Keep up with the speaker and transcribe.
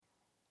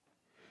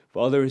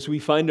Father, as we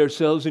find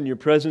ourselves in your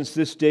presence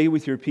this day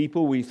with your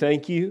people, we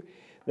thank you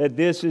that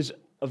this is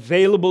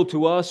available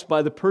to us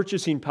by the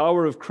purchasing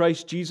power of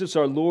Christ Jesus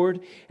our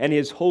Lord and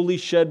His holy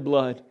shed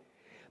blood.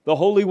 The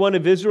Holy One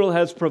of Israel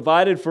has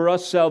provided for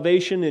us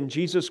salvation in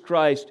Jesus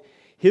Christ,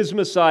 His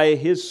Messiah,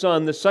 His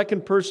Son, the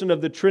second person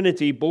of the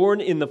Trinity, born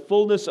in the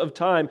fullness of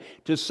time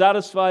to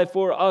satisfy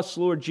for us,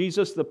 Lord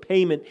Jesus, the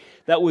payment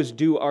that was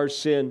due our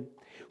sin.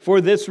 For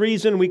this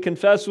reason, we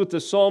confess with the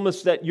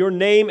psalmist that your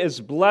name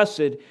is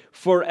blessed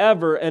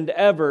forever and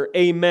ever.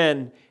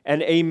 Amen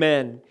and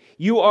amen.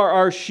 You are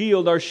our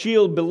shield. Our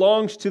shield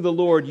belongs to the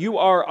Lord. You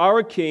are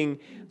our King,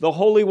 the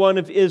Holy One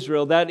of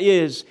Israel. That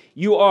is,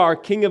 you are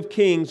King of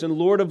kings and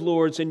Lord of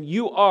lords, and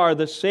you are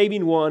the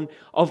saving one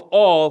of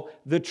all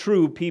the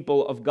true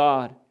people of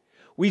God.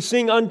 We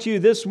sing unto you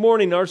this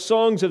morning our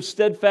songs of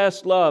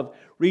steadfast love,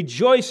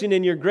 rejoicing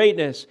in your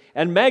greatness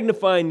and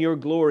magnifying your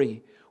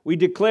glory. We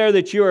declare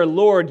that you are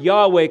Lord,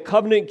 Yahweh,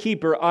 covenant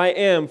keeper, I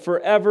am,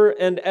 forever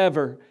and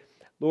ever.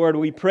 Lord,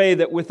 we pray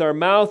that with our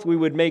mouth we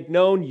would make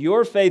known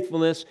your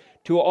faithfulness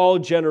to all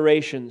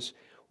generations.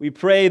 We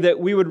pray that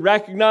we would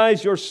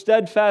recognize your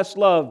steadfast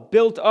love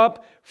built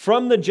up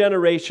from the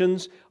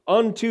generations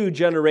unto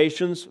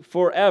generations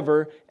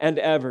forever and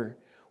ever.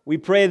 We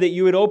pray that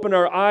you would open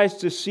our eyes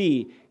to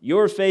see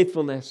your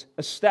faithfulness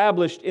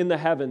established in the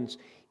heavens,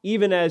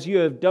 even as you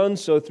have done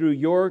so through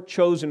your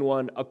chosen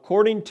one,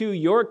 according to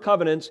your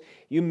covenants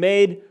you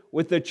made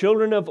with the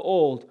children of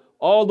old,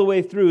 all the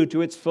way through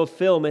to its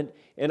fulfillment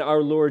in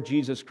our Lord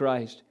Jesus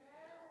Christ.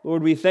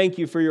 Lord, we thank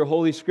you for your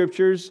holy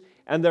scriptures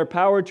and their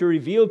power to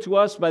reveal to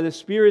us by the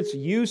Spirit's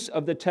use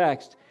of the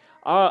text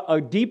a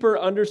deeper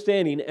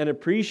understanding and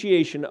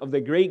appreciation of the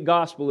great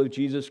gospel of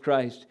Jesus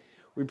Christ.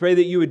 We pray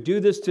that you would do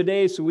this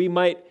today so we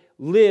might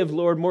live,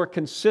 Lord, more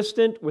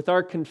consistent with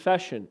our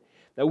confession,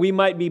 that we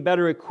might be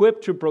better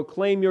equipped to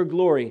proclaim your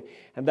glory,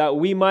 and that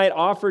we might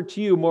offer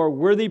to you more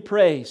worthy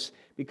praise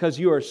because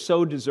you are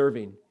so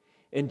deserving.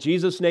 In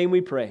Jesus' name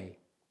we pray.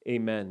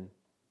 Amen.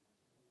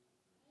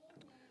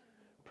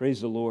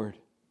 Praise the Lord.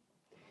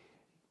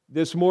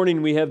 This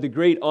morning we have the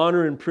great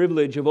honor and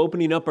privilege of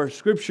opening up our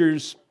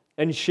scriptures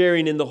and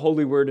sharing in the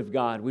holy word of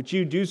God. Would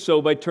you do so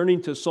by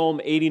turning to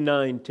Psalm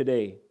 89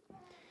 today?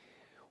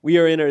 We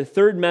are in our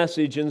third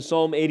message in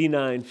Psalm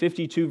 89,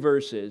 52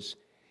 verses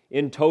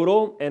in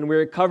total, and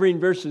we're covering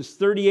verses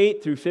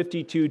 38 through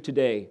 52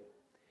 today.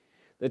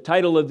 The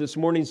title of this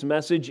morning's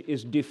message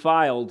is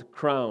Defiled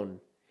Crown.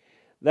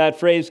 That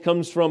phrase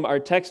comes from our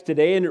text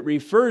today, and it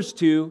refers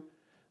to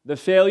the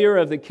failure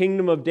of the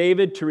kingdom of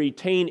David to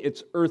retain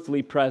its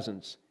earthly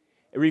presence.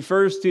 It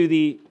refers to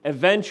the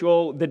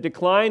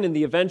decline and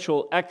the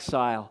eventual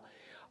exile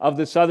of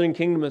the southern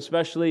kingdom,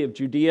 especially of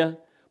Judea,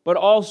 but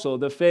also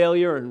the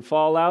failure and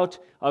fallout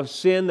of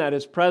sin that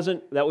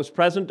was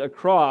present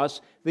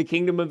across the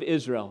kingdom of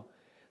Israel.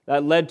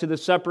 That led to the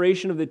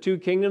separation of the two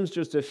kingdoms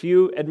just a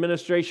few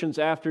administrations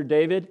after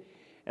David,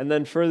 and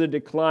then further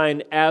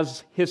decline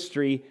as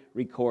history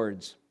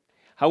records.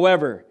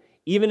 However,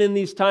 even in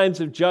these times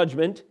of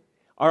judgment,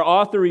 our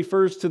author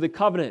refers to the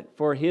covenant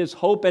for his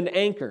hope and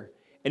anchor.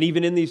 And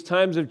even in these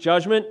times of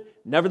judgment,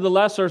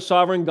 nevertheless, our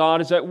sovereign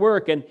God is at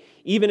work. And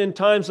even in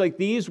times like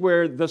these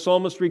where the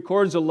psalmist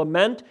records a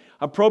lament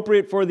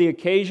appropriate for the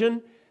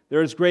occasion,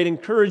 there is great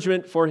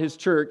encouragement for his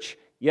church,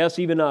 yes,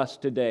 even us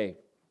today.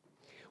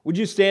 Would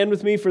you stand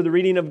with me for the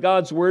reading of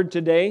God's word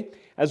today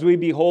as we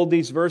behold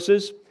these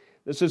verses?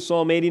 This is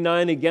Psalm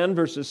 89 again,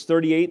 verses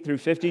 38 through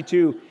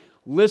 52.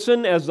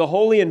 Listen as the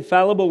holy,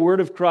 infallible word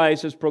of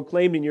Christ is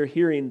proclaimed in your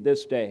hearing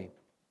this day.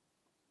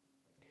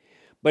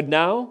 But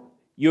now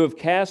you have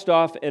cast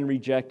off and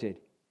rejected.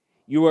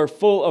 You are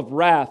full of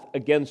wrath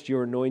against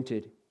your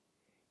anointed.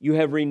 You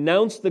have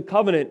renounced the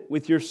covenant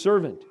with your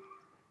servant.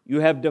 You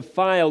have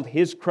defiled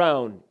his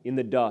crown in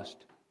the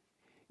dust.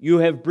 You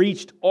have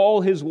breached all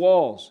his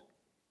walls.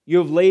 You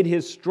have laid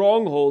his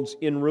strongholds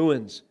in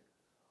ruins.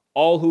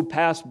 All who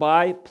pass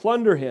by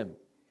plunder him.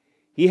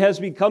 He has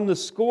become the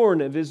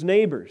scorn of his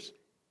neighbors.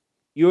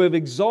 You have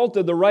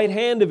exalted the right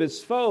hand of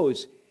his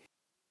foes.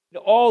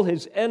 All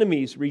his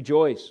enemies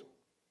rejoice.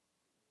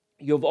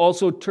 You have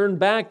also turned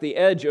back the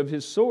edge of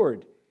his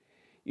sword.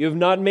 You have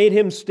not made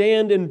him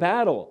stand in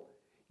battle.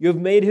 You have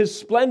made his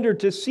splendor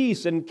to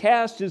cease and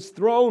cast his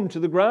throne to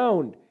the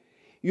ground.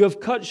 You have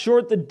cut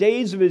short the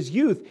days of his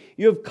youth.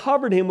 You have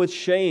covered him with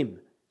shame.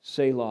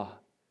 Selah.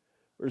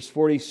 Verse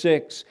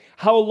 46,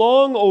 How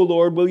long, O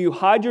Lord, will you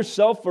hide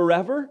yourself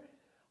forever?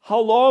 How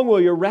long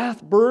will your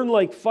wrath burn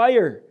like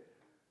fire?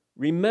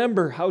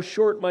 Remember how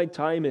short my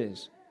time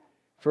is.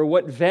 For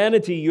what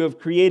vanity you have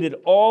created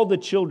all the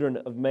children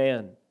of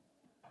man.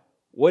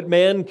 What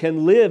man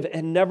can live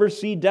and never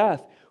see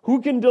death?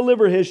 Who can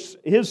deliver his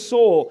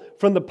soul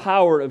from the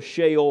power of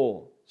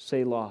Sheol?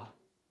 Selah.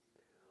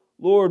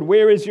 Lord,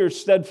 where is your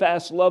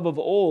steadfast love of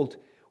old,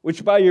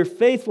 which by your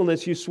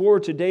faithfulness you swore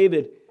to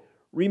David?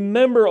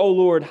 Remember, O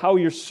Lord, how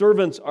your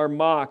servants are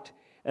mocked,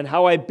 and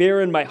how I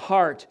bear in my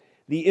heart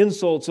the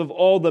insults of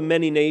all the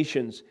many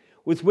nations,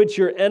 with which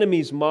your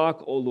enemies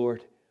mock, O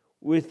Lord,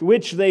 with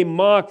which they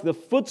mock the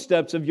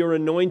footsteps of your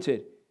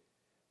anointed.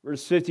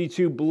 Verse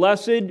 52,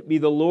 blessed be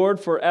the Lord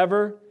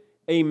forever.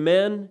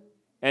 Amen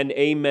and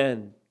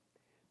amen.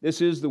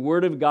 This is the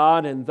word of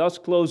God, and thus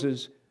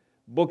closes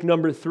book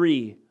number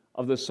 3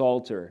 of the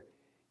Psalter.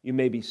 You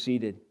may be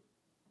seated.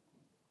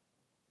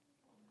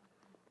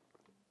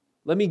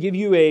 Let me give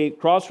you a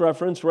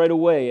cross-reference right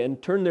away, and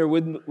turn there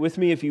with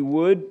me if you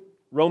would.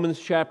 Romans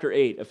chapter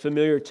 8, a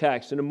familiar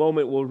text. In a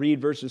moment we'll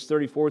read verses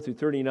 34 through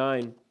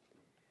 39.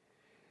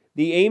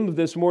 The aim of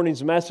this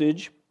morning's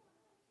message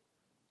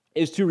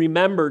is to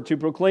remember, to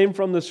proclaim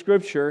from the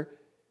Scripture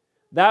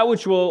that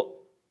which will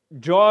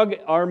jog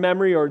our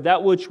memory, or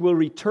that which will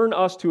return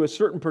us to a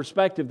certain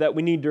perspective that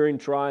we need during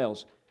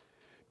trials.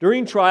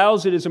 During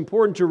trials, it is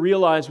important to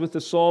realize with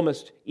the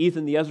psalmist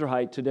Ethan the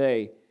Ezrahite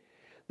today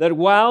that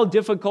while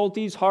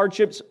difficulties,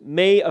 hardships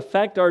may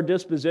affect our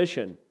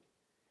disposition,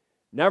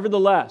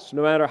 nevertheless,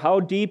 no matter how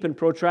deep and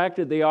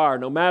protracted they are,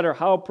 no matter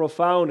how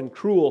profound and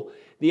cruel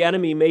the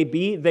enemy may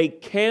be, they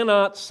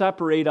cannot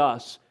separate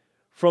us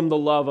from the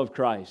love of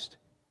Christ.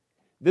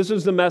 This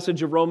is the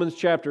message of Romans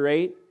chapter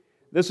 8.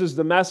 This is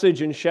the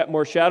message in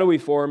more shadowy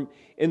form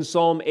in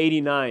Psalm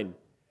 89.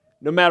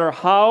 No matter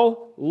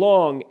how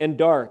long and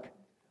dark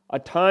a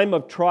time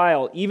of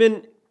trial,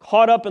 even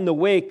caught up in the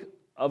wake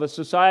of a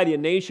society, a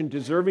nation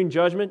deserving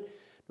judgment,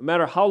 no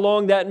matter how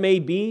long that may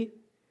be,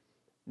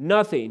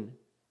 nothing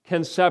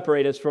can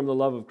separate us from the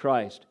love of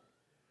Christ.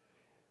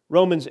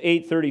 Romans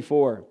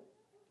 8:34.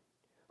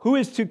 Who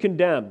is to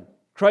condemn?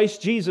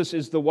 Christ Jesus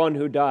is the one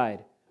who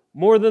died.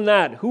 More than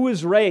that, who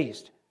is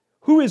raised?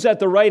 Who is at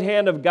the right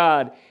hand of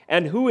God?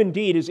 And who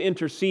indeed is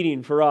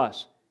interceding for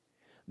us?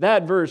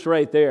 That verse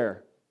right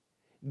there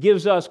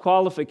gives us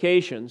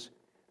qualifications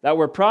that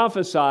were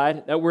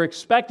prophesied, that were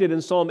expected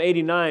in Psalm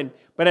 89,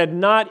 but had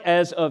not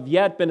as of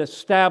yet been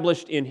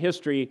established in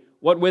history,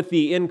 what with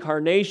the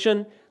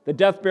incarnation, the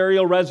death,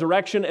 burial,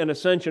 resurrection, and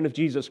ascension of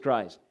Jesus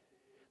Christ.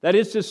 That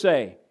is to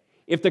say,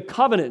 if the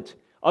covenant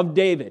of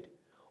David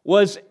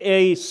was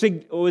a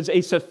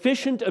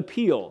sufficient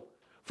appeal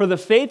for the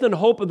faith and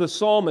hope of the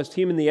psalmist,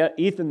 Ethan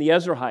the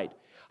Ezrahite,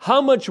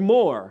 how much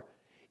more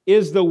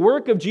is the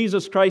work of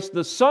Jesus Christ,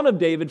 the Son of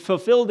David,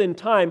 fulfilled in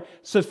time,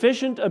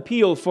 sufficient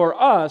appeal for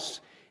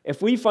us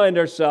if we find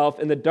ourselves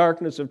in the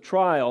darkness of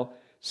trial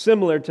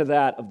similar to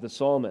that of the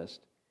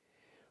psalmist?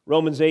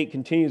 Romans 8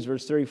 continues,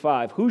 verse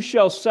 35. Who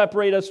shall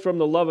separate us from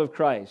the love of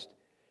Christ?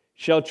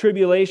 Shall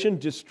tribulation,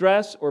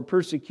 distress, or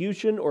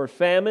persecution, or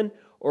famine,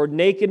 or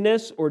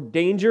nakedness, or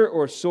danger,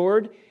 or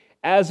sword?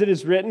 As it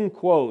is written,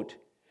 quote,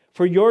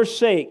 for your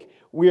sake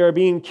we are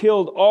being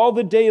killed all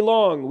the day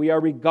long. We are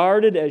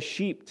regarded as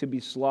sheep to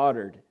be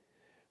slaughtered.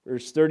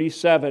 Verse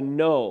 37,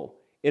 no,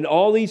 in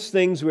all these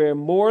things we are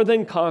more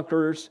than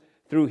conquerors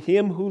through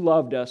Him who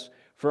loved us.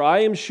 For I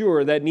am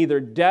sure that neither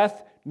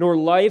death, nor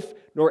life,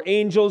 nor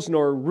angels,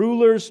 nor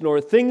rulers,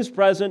 nor things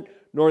present,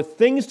 nor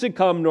things to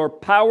come, nor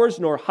powers,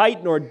 nor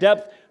height, nor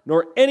depth,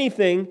 nor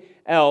anything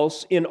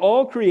else in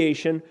all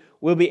creation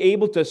will be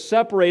able to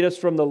separate us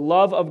from the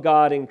love of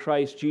God in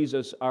Christ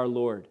Jesus our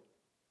Lord.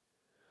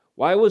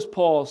 Why was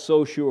Paul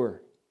so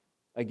sure?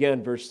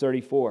 Again, verse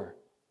 34.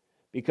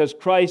 Because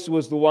Christ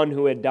was the one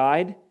who had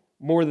died.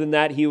 More than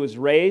that, He was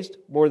raised.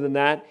 More than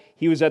that,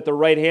 He was at the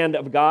right hand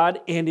of God.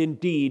 And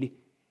indeed,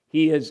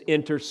 He is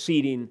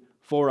interceding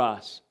for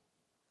us.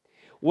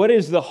 What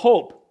is the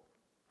hope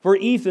for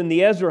Ethan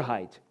the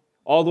Ezrahite?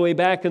 All the way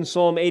back in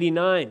Psalm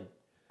 89.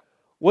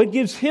 What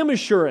gives him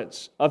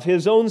assurance of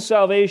his own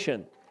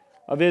salvation,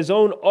 of his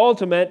own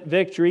ultimate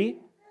victory,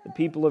 the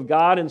people of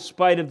God, in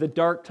spite of the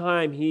dark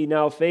time he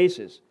now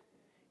faces?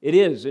 It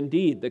is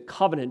indeed the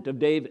covenant of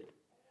David.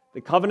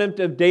 The covenant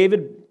of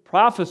David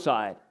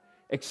prophesied,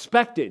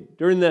 expected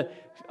during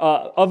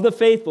of the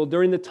faithful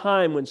during the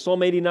time when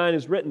Psalm 89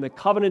 is written. The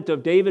covenant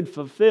of David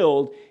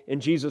fulfilled in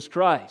Jesus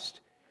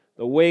Christ.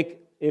 The wake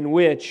in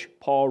which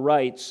Paul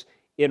writes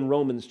in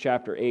Romans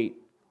chapter 8.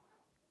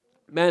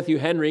 Matthew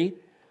Henry,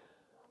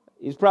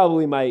 he's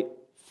probably my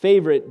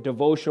favorite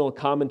devotional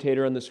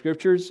commentator on the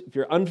Scriptures. If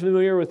you're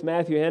unfamiliar with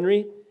Matthew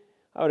Henry,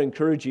 I would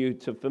encourage you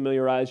to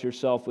familiarize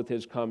yourself with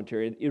his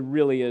commentary. It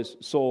really is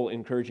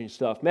soul-encouraging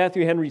stuff.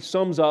 Matthew Henry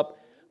sums up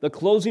the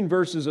closing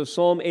verses of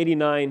Psalm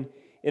 89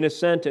 in a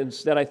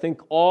sentence that I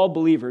think all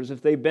believers,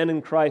 if they've been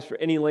in Christ for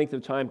any length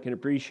of time, can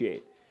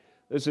appreciate.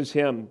 This is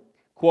him,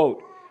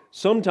 quote,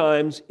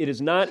 sometimes it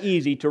is not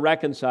easy to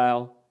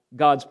reconcile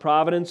God's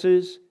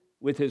providences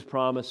with His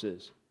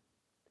promises.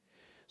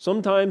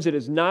 Sometimes it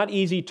is not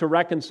easy to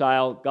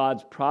reconcile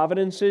God's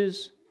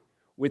providences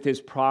with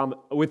His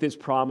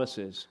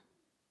promises.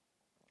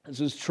 This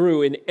is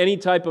true in any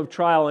type of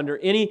trial, under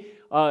any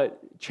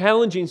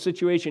challenging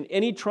situation,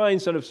 any trying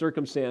set of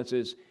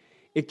circumstances.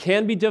 It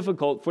can be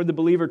difficult for the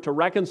believer to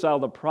reconcile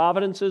the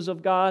providences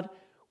of God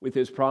with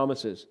His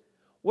promises.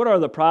 What are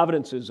the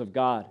providences of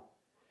God?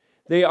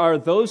 They are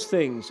those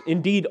things,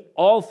 indeed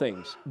all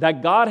things,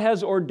 that God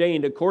has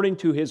ordained according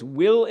to His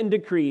will and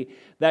decree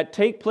that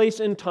take place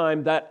in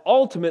time that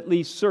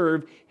ultimately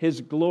serve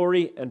His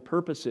glory and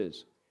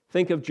purposes.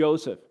 Think of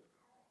Joseph.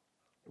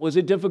 Was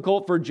it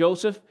difficult for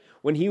Joseph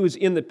when he was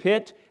in the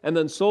pit and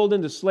then sold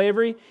into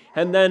slavery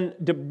and then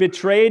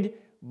betrayed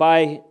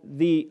by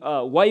the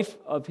wife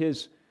of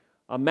his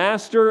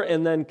master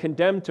and then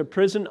condemned to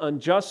prison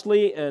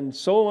unjustly and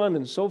so on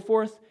and so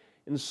forth,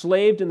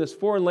 enslaved in this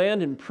foreign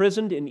land,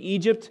 imprisoned in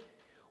Egypt.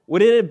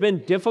 Would it have been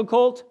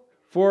difficult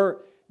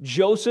for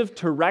Joseph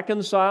to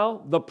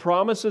reconcile the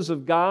promises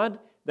of God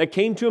that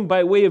came to him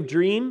by way of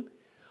dream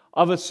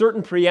of a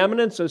certain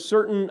preeminence, a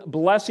certain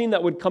blessing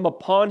that would come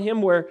upon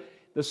him where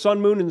the sun,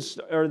 moon,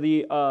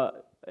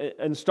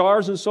 and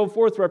stars and so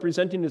forth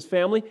representing his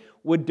family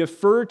would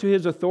defer to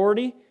his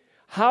authority?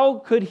 How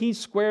could he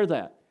square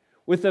that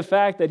with the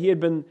fact that he had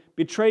been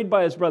betrayed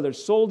by his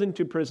brothers, sold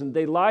into prison,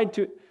 they lied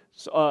to,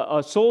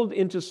 sold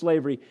into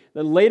slavery,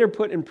 then later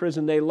put in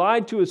prison, they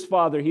lied to his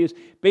father, he is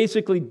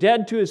basically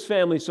dead to his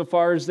family so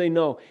far as they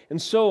know,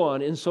 and so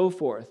on and so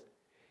forth.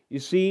 You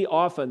see,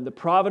 often the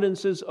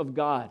providences of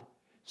God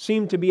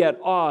seem to be at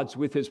odds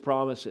with his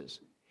promises.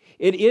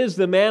 It is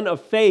the man of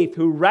faith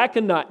who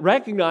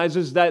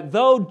recognizes that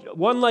though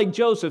one like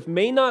Joseph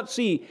may not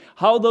see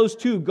how those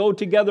two go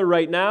together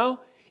right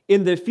now,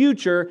 in the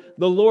future,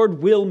 the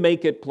Lord will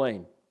make it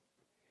plain.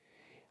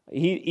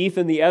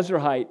 Ethan the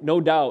Ezrahite,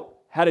 no doubt,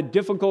 had a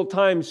difficult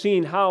time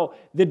seeing how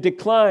the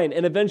decline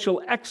and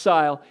eventual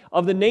exile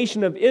of the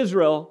nation of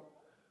Israel,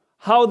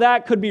 how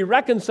that could be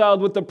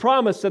reconciled with the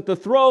promise that the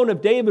throne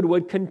of David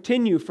would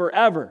continue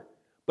forever.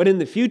 But in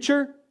the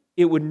future,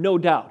 it would no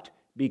doubt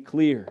be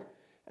clear.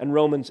 And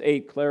Romans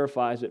 8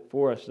 clarifies it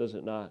for us, does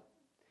it not?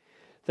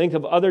 Think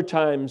of other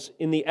times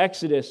in the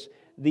Exodus,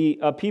 the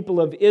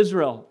people of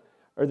Israel,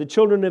 or the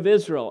children of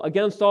Israel,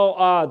 against all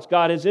odds,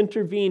 God has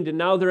intervened and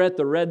now they're at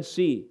the Red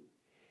Sea.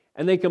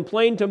 And they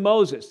complain to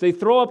Moses. They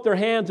throw up their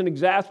hands in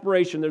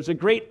exasperation. There's a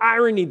great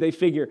irony, they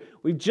figure.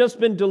 We've just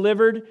been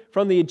delivered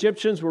from the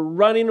Egyptians. We're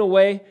running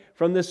away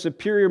from this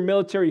superior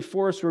military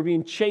force. We're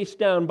being chased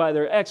down by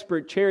their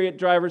expert chariot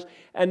drivers.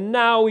 And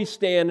now we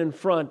stand in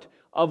front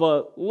of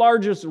a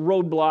largest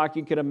roadblock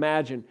you could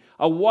imagine,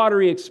 a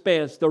watery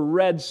expanse, the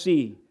Red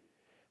Sea.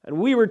 And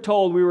we were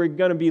told we were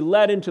going to be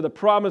led into the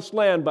promised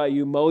land by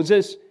you,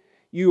 Moses.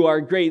 You are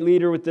a great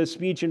leader with this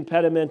speech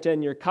impediment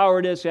and your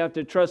cowardice. You have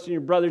to trust in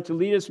your brother to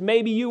lead us.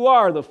 Maybe you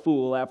are the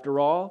fool after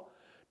all.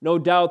 No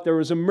doubt there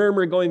was a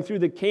murmur going through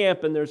the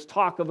camp and there's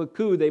talk of a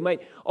coup. They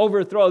might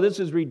overthrow. This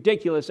is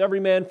ridiculous. Every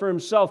man for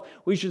himself.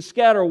 We should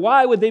scatter.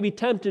 Why would they be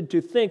tempted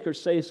to think or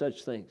say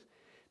such things?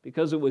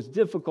 Because it was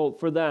difficult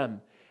for them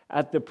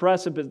at the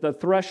precipice, the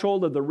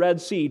threshold of the Red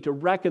Sea, to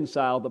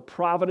reconcile the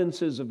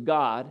providences of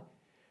God,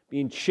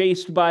 being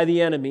chased by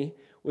the enemy,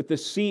 with the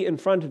sea in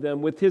front of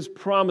them, with his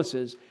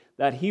promises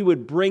that he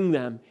would bring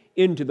them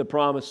into the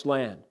promised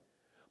land.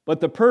 But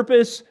the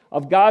purpose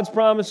of God's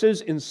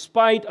promises, in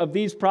spite of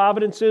these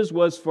providences,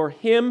 was for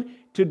him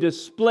to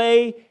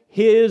display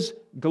his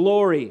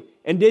glory.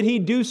 And did he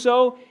do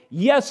so?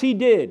 Yes, he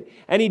did.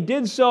 And he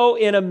did so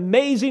in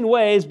amazing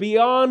ways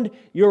beyond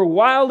your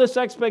wildest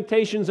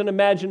expectations and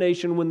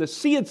imagination when the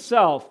sea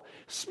itself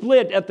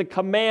split at the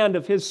command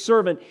of his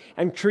servant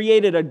and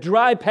created a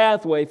dry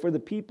pathway for the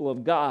people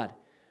of God.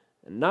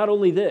 And not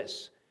only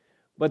this,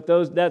 but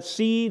that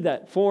sea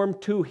that formed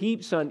two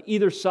heaps on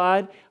either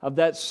side of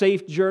that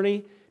safe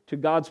journey to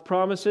God's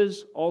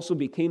promises also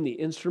became the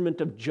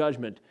instrument of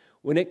judgment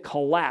when it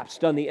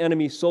collapsed on the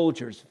enemy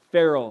soldiers.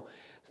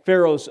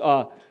 Pharaoh's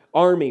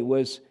army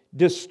was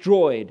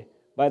destroyed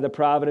by the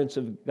providence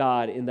of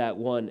God in that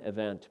one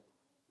event.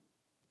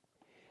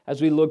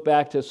 As we look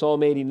back to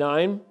Psalm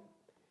 89,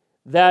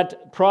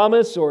 that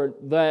promise or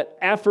that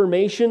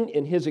affirmation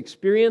in his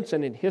experience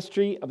and in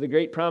history of the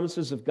great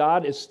promises of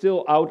God is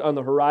still out on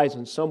the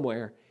horizon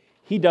somewhere.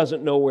 He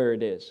doesn't know where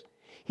it is.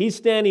 He's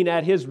standing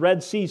at his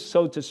Red Sea,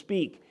 so to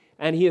speak,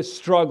 and he is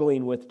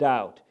struggling with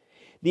doubt.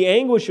 The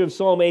anguish of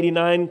Psalm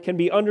 89 can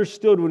be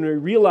understood when we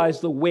realize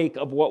the wake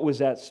of what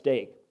was at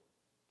stake.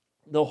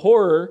 The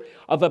horror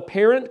of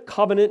apparent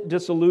covenant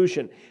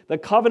dissolution. The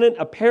covenant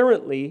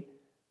apparently,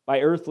 by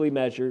earthly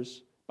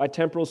measures, by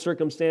temporal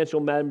circumstantial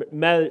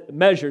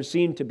measures,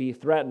 seemed to be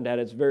threatened at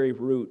its very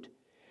root.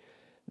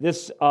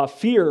 This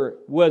fear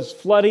was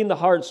flooding the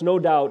hearts, no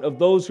doubt, of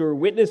those who were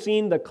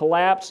witnessing the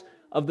collapse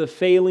of the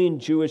failing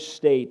Jewish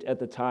state at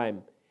the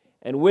time.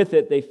 And with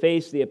it, they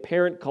faced the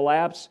apparent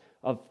collapse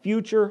of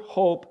future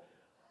hope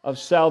of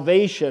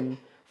salvation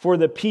for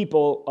the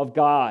people of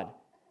God.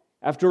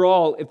 After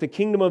all, if the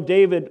kingdom of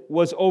David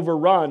was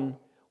overrun,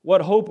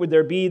 what hope would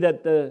there be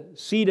that the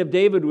seed of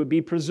David would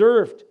be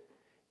preserved?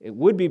 It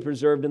would be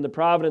preserved in the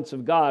providence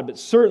of God, but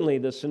certainly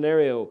the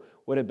scenario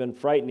would have been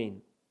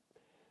frightening.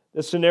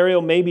 The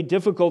scenario may be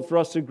difficult for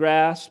us to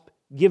grasp,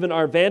 given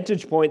our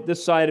vantage point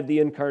this side of the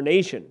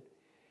incarnation.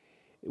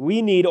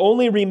 We need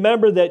only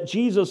remember that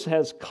Jesus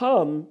has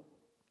come,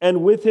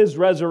 and with his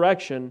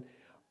resurrection,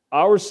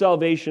 our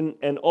salvation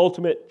and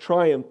ultimate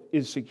triumph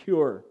is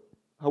secure.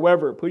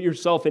 However, put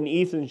yourself in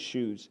Ethan's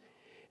shoes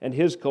and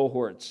his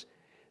cohorts.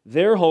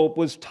 Their hope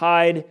was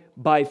tied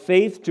by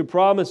faith to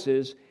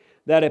promises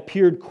that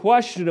appeared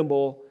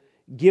questionable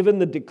given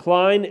the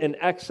decline and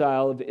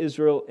exile of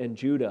Israel and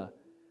Judah.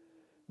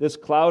 This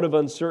cloud of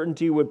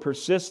uncertainty would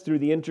persist through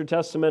the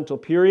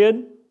intertestamental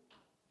period,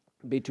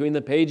 between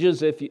the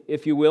pages,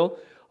 if you will,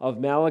 of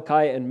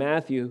Malachi and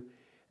Matthew,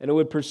 and it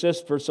would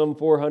persist for some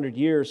 400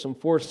 years, some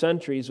 4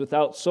 centuries,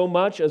 without so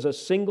much as a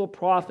single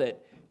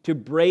prophet to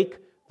break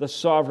the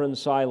sovereign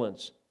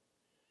silence.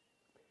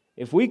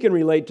 If we can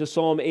relate to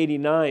Psalm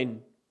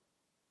 89,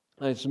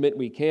 I submit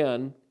we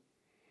can,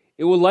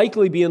 it will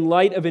likely be in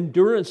light of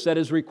endurance that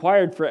is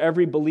required for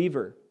every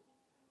believer.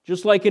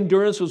 Just like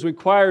endurance was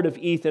required of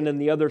Ethan and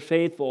the other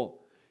faithful,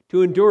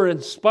 to endure in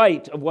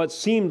spite of what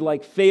seemed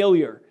like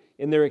failure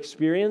in their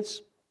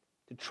experience,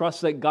 to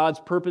trust that God's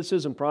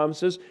purposes and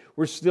promises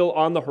were still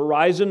on the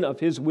horizon of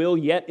His will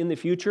yet in the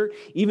future,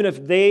 even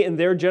if they and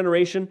their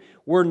generation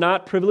were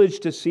not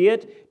privileged to see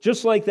it.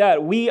 Just like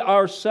that, we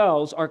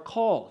ourselves are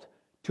called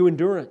to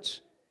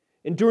endurance.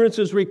 Endurance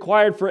is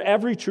required for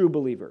every true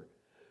believer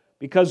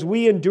because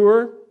we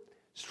endure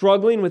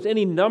struggling with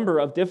any number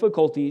of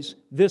difficulties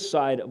this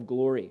side of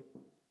glory.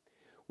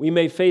 We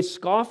may face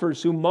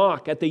scoffers who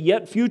mock at the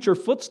yet future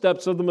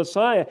footsteps of the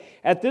Messiah.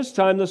 At this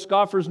time, the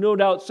scoffers no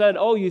doubt said,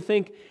 "Oh, you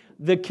think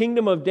the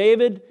kingdom of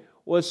David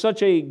was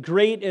such a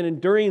great and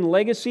enduring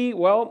legacy?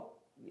 Well,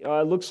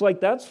 looks like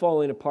that's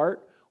falling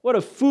apart. What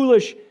a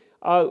foolish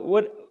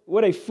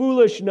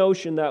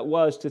notion that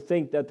was to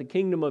think that the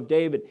kingdom of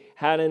David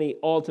had any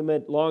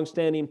ultimate,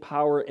 long-standing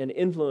power and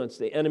influence,"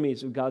 the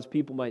enemies of God's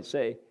people might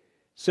say.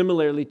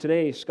 Similarly,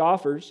 today,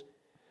 scoffers,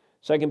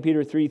 2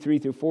 Peter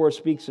 3:3-4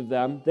 speaks of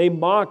them. They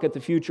mock at the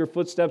future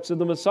footsteps of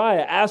the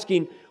Messiah,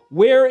 asking,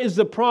 where is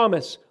the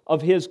promise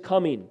of His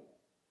coming?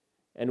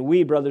 And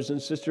we, brothers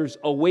and sisters,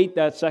 await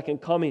that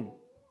second coming,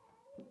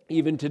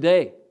 even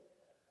today.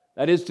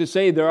 That is to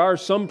say, there are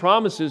some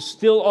promises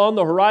still on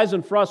the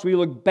horizon for us. We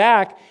look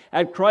back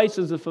at Christ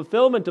as the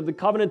fulfillment of the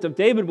covenant of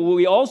David, but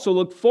we also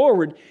look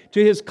forward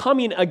to His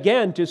coming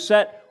again to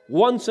set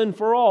once and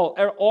for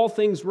all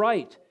things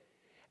right,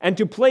 and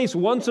to place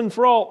once and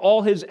for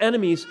all His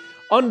enemies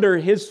under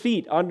His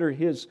feet, under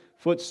His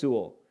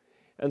footstool.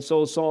 And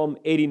so Psalm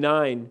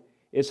 89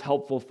 is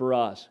helpful for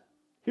us.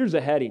 Here's a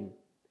heading.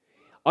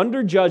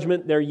 Under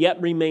judgment there yet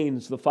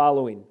remains the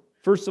following.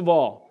 First of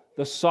all,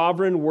 the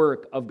sovereign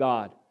work of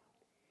God.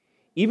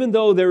 Even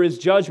though there is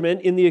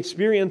judgment in the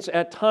experience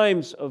at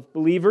times of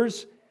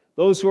believers,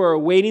 those who are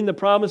awaiting the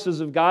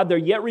promises of God, there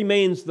yet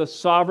remains the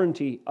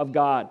sovereignty of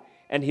God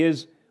and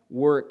His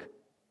work.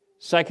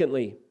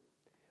 Secondly,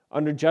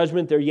 under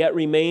judgment, there yet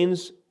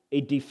remains a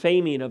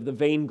defaming of the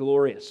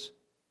vainglorious.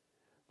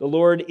 The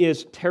Lord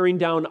is tearing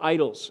down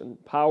idols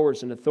and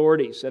powers and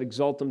authorities that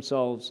exalt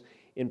themselves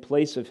in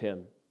place of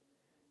Him.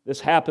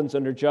 This happens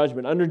under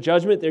judgment. Under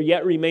judgment, there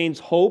yet remains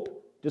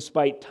hope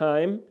despite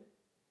time.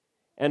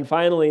 And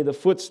finally, the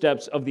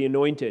footsteps of the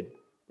anointed.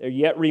 There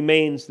yet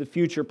remains the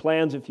future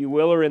plans, if you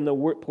will, or in the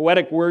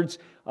poetic words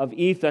of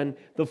Ethan,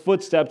 the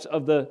footsteps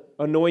of the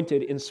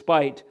anointed in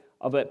spite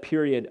of a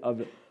period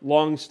of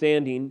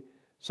long-standing,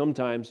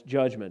 sometimes,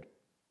 judgment.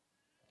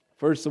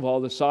 First of all,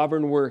 the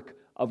sovereign work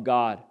of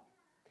God.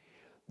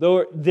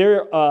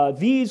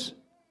 These,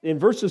 in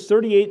verses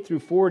 38 through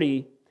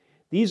 40,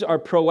 these are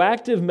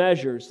proactive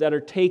measures that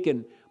are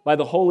taken by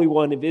the Holy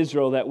One of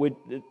Israel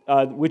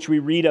which we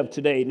read of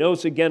today.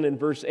 Notice again in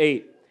verse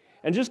 8.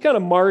 And just kind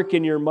of mark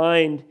in your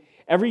mind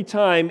every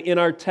time in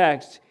our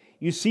text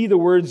you see the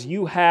words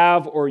you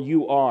have or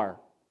you are.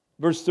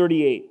 Verse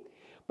 38.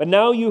 But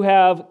now you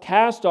have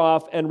cast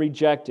off and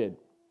rejected.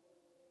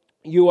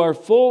 You are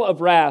full of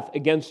wrath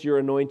against your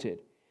anointed.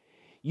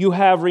 You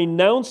have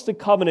renounced the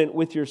covenant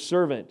with your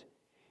servant.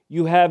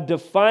 You have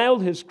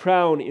defiled His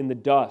crown in the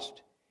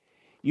dust.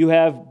 You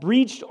have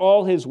breached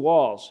all His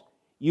walls.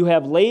 You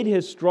have laid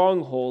His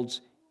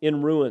strongholds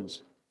in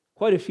ruins.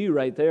 Quite a few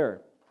right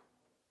there.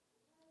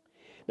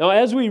 Now,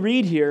 as we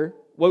read here,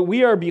 what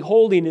we are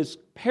beholding is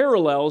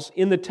parallels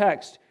in the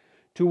text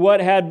to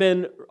what had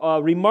been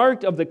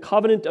remarked of the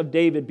covenant of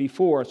David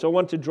before. So I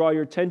want to draw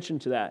your attention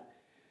to that.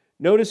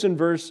 Notice in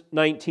verse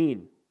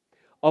 19,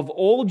 of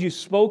old you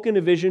spoke in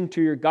a vision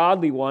to your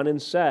godly one and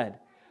said,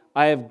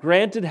 I have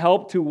granted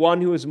help to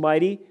one who is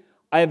mighty.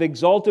 I have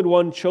exalted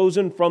one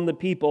chosen from the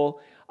people.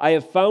 I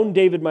have found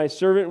David my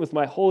servant with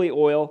my holy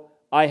oil.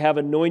 I have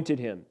anointed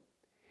him.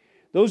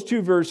 Those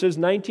two verses,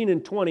 19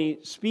 and 20,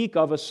 speak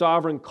of a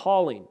sovereign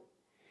calling.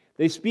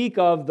 They speak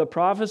of the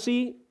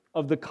prophecy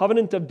of the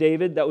covenant of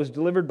David that was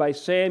delivered by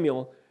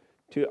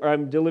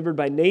delivered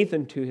by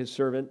Nathan to his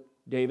servant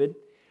David.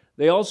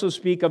 They also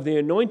speak of the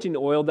anointing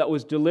oil that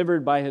was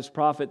delivered by his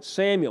prophet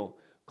Samuel,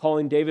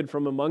 calling David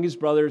from among his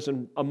brothers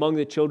and among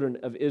the children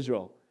of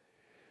Israel.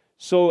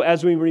 So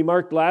as we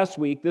remarked last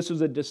week, this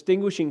was a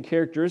distinguishing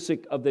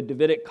characteristic of the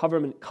Davidic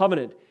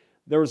covenant.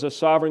 There was a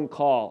sovereign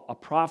call, a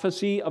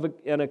prophecy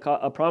and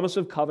a promise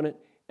of covenant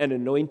and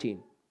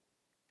anointing.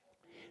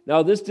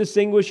 Now this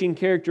distinguishing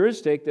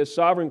characteristic, this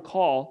sovereign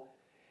call,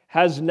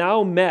 has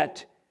now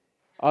met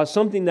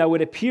something that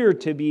would appear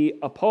to be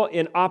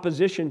in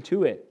opposition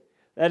to it.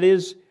 That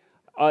is,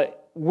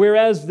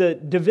 whereas the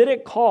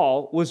Davidic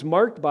call was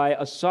marked by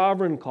a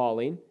sovereign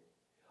calling,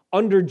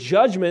 under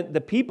judgment,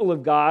 the people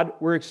of God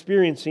were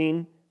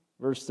experiencing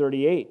Verse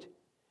 38,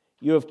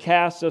 you have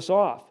cast us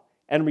off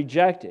and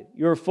rejected.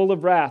 You are full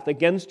of wrath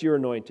against your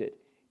anointed.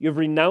 You have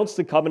renounced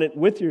the covenant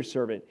with your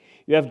servant.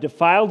 You have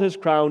defiled his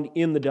crown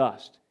in the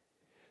dust.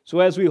 So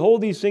as we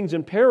hold these things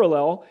in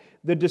parallel,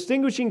 the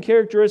distinguishing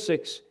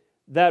characteristics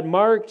that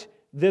marked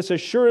this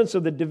assurance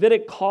of the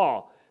Davidic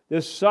call,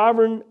 this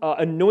sovereign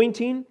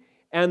anointing,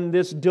 and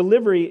this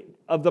delivery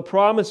of the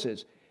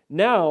promises.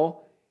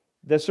 Now,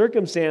 the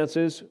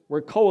circumstances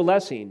were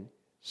coalescing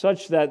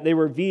such that they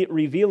were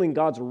revealing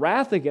God's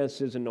wrath against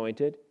his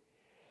anointed,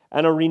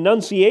 and a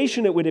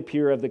renunciation, it would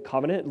appear, of the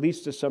covenant, at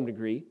least to some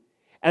degree,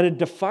 and a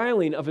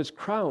defiling of his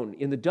crown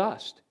in the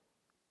dust.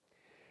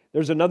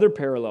 There's another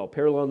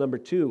parallel number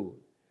 2.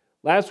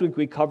 Last week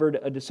we covered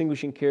a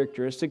distinguishing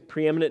characteristic,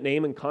 preeminent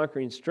name and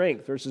conquering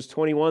strength, verses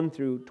 21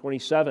 through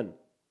 27.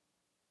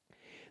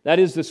 That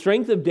is, the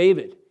strength of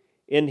David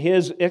in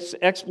his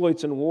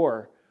exploits in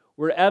war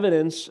were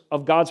evidence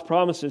of God's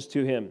promises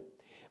to him.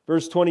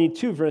 Verse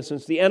 22, for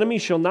instance, the enemy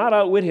shall not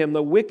outwit him,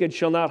 the wicked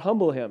shall not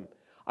humble him.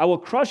 I will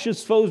crush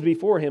his foes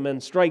before him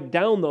and strike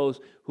down those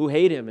who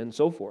hate him, and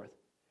so forth.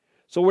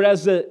 So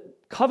whereas the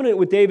covenant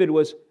with David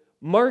was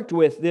marked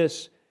with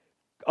this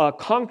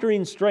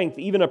conquering strength,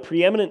 even a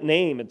preeminent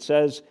name, it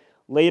says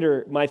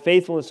later, my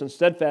faithfulness and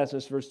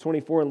steadfastness, verse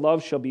 24, and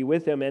love shall be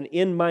with him, and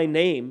in my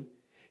name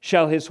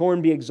shall his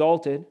horn be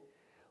exalted.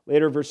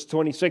 Later, verse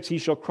 26, he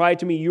shall cry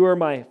to me, you are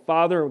my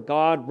Father,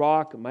 God,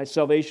 rock, my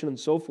salvation, and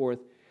so forth.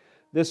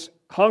 This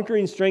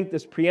conquering strength,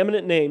 this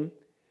preeminent name,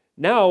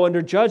 now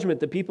under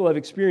judgment, the people have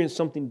experienced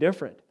something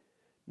different.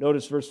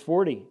 Notice verse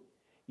 40,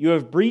 you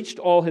have breached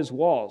all his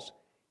walls.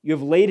 You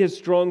have laid his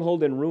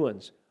stronghold in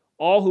ruins.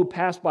 All who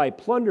pass by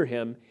plunder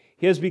him.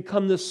 He has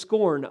become the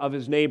scorn of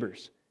his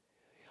neighbors.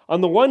 On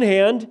the one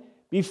hand,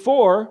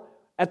 before,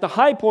 at the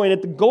high point,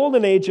 at the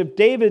golden age of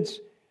David's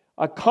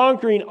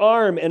conquering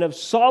arm and of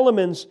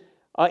Solomon's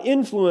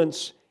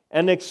influence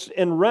and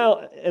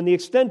the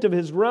extent of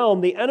his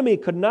realm, the enemy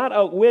could not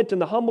outwit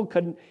and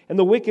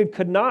the wicked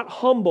could not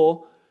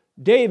humble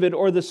David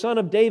or the son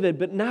of David.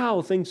 But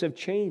now things have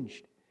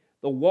changed.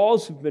 The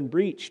walls have been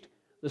breached.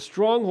 The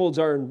strongholds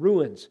are in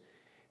ruins.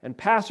 And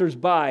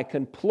passers-by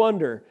can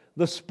plunder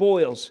the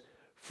spoils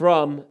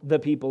from the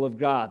people of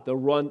God, the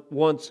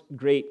once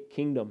great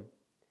kingdom.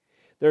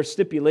 There are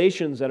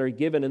stipulations that are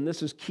given, and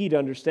this is key to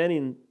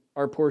understanding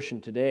our portion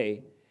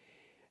today.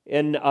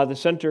 In the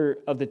center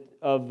of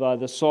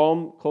the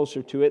psalm,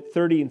 closer to it,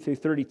 30 through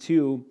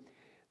 32,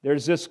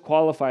 there's this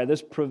qualifier,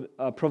 this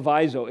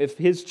proviso. If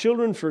his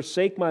children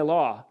forsake my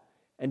law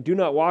and do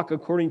not walk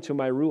according to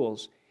my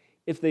rules,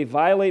 if they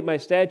violate my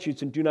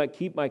statutes and do not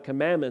keep my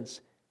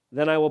commandments,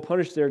 then I will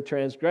punish their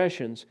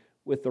transgressions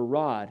with the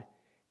rod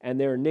and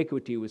their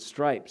iniquity with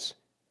stripes.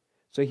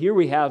 So here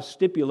we have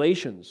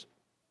stipulations,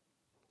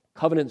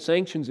 covenant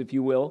sanctions, if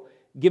you will,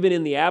 given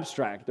in the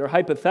abstract. They're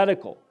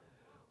hypothetical.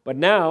 But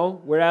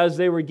now, whereas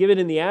they were given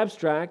in the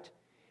abstract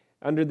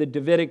under the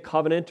Davidic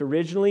covenant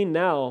originally,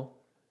 now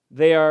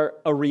they are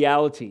a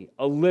reality,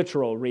 a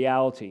literal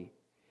reality.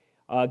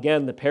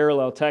 Again, the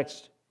parallel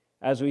text,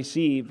 as we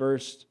see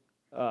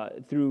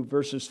through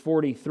verses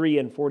 43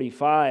 and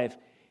 45,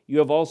 you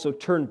have also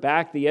turned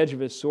back the edge of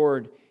his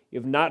sword. You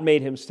have not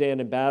made him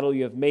stand in battle.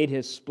 You have made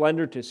his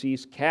splendor to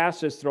cease, cast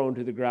his throne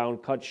to the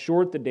ground, cut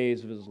short the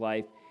days of his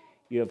life.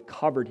 You have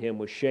covered him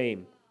with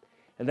shame.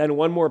 And then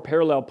one more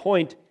parallel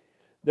point.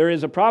 There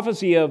is a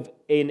prophecy of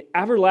an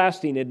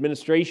everlasting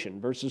administration.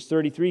 Verses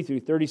 33 through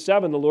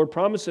 37, the Lord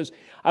promises,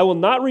 I will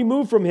not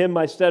remove from him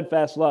my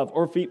steadfast love,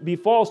 or be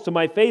false to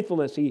my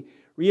faithfulness. He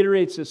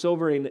reiterates this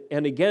over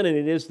and again, and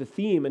it is the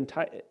theme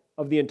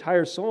of the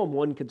entire psalm,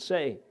 one could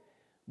say.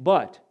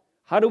 But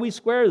how do we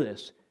square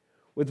this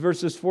with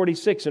verses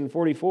 46 and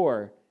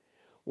 44,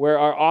 where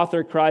our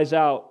author cries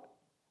out,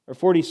 or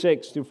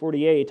 46 through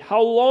 48,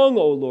 how long,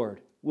 O Lord,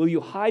 will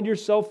you hide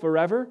yourself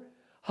forever?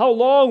 How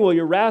long will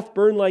your wrath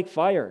burn like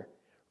fire?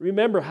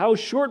 Remember how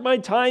short my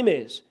time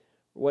is.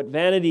 What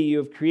vanity you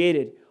have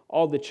created,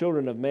 all the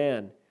children of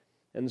man.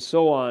 And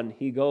so on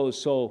he goes.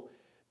 So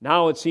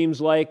now it seems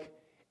like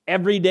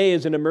every day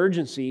is an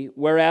emergency,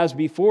 whereas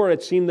before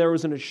it seemed there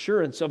was an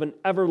assurance of an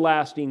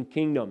everlasting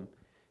kingdom.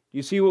 Do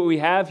you see what we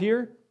have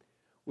here?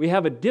 We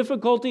have a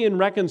difficulty in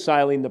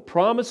reconciling the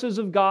promises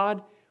of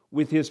God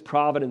with his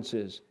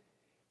providences.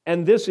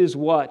 And this is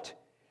what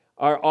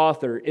our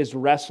author is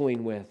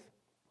wrestling with.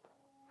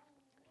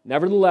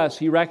 Nevertheless,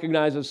 he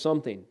recognizes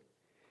something,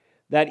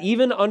 that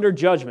even under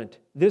judgment,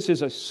 this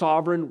is a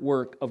sovereign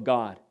work of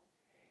God.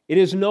 It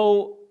is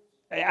no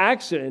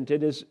accident.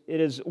 It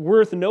is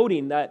worth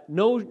noting that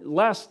no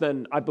less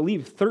than, I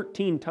believe,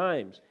 13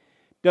 times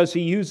does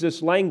he use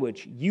this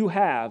language, you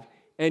have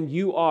and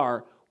you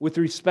are, with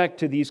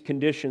respect to these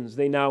conditions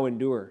they now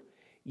endure.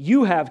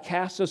 You have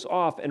cast us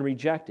off and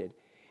rejected.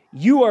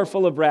 You are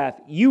full of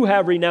wrath. You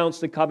have renounced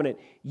the covenant.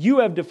 You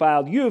have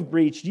defiled. You have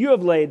breached. You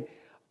have laid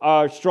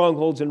our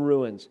strongholds in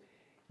ruins.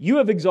 You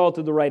have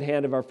exalted the right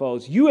hand of our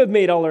foes. You have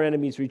made all our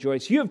enemies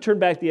rejoice. You have turned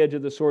back the edge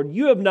of the sword.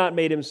 You have not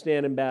made him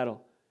stand in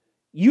battle.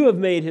 You have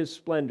made his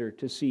splendor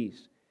to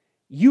cease.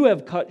 You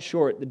have cut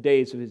short the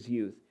days of his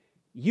youth.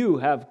 You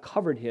have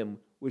covered him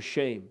with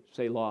shame,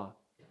 Selah.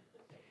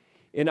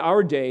 In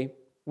our day,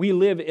 we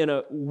live in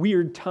a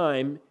weird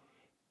time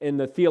in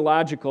the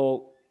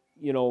theological,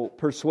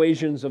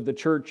 persuasions of the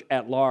church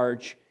at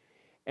large,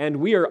 and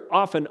we are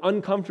often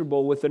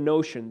uncomfortable with the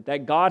notion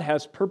that God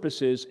has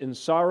purposes in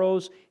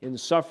sorrows, in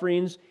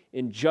sufferings,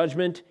 in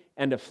judgment,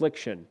 and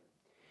affliction.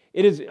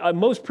 It is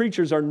most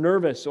preachers are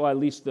nervous, or at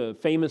least the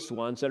famous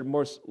ones that are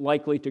most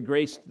likely to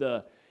grace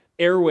the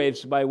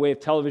airwaves by way of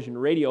television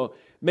and radio.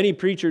 Many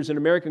preachers in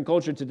American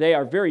culture today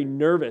are very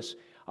nervous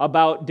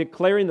about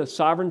declaring the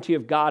sovereignty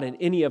of God in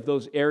any of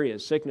those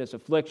areas: sickness,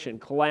 affliction,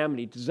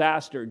 calamity,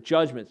 disaster,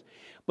 judgments.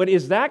 But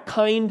is that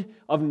kind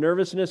of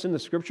nervousness in the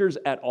Scriptures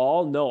at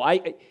all? No,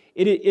 it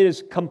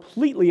is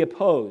completely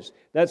opposed,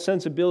 that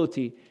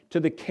sensibility, to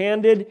the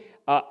candid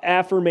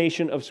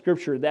affirmation of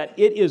Scripture that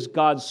it is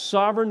God's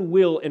sovereign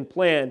will and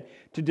plan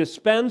to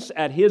dispense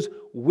at His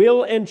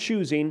will and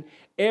choosing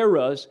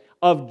eras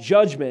of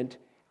judgment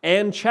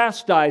and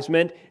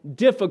chastisement,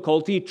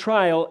 difficulty,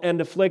 trial, and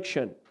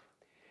affliction.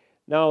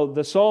 Now,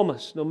 the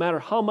psalmist, no matter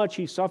how much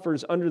he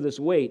suffers under this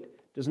weight,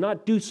 does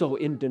not do so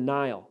in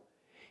denial.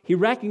 He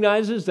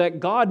recognizes that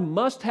God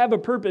must have a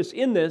purpose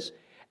in this.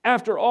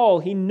 After all,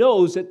 he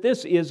knows that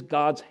this is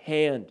God's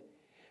hand.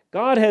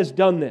 God has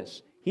done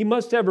this. He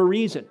must have a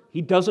reason.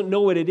 He doesn't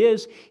know what it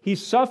is. He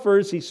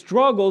suffers, he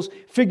struggles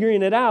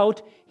figuring it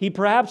out. He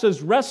perhaps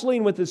is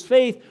wrestling with his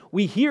faith.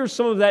 We hear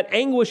some of that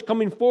anguish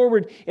coming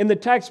forward in the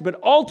text,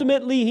 but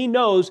ultimately he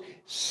knows,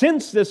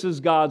 since this is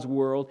God's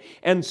world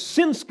and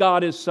since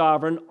God is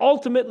sovereign,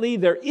 ultimately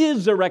there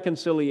is a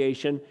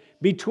reconciliation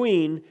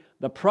between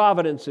the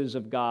providences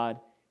of God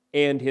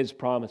and His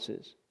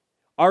promises.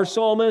 Our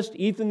psalmist,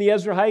 Ethan the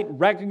Ezrahite,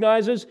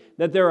 recognizes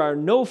that there are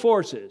no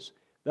forces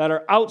that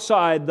are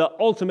outside the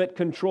ultimate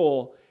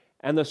control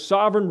and the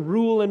sovereign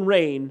rule and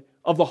reign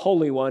of the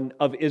Holy One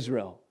of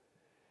Israel.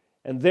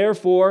 And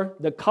therefore,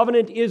 the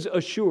covenant is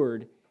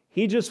assured.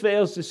 He just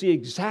fails to see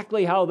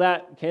exactly how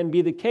that can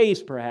be the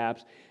case,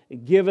 perhaps,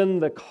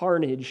 given the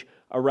carnage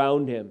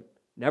around him.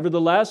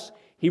 Nevertheless,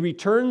 he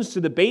returns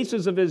to the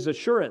basis of his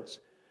assurance,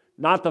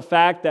 not the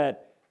fact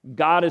that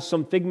God is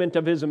some figment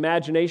of his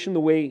imagination the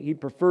way he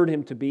preferred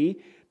him to be,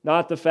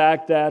 not the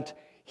fact that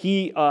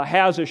he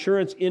has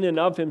assurance in and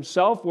of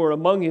himself or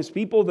among his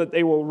people that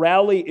they will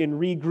rally and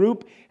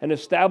regroup and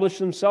establish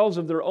themselves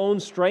of their own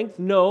strength.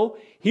 No,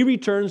 he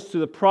returns to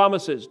the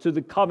promises, to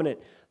the covenant,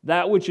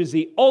 that which is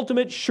the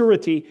ultimate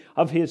surety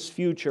of his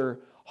future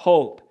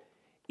hope,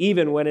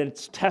 even when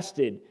it's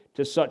tested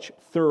to such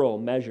thorough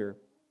measure.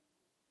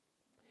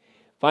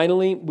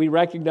 Finally, we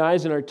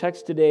recognize in our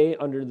text today,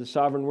 under the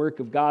sovereign work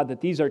of God,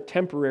 that these are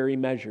temporary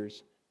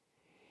measures.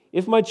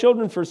 If my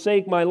children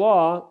forsake my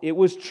law, it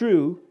was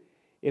true.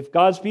 If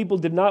God's people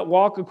did not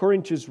walk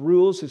according to His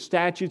rules, His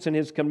statutes, and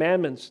His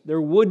commandments,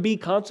 there would be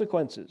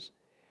consequences.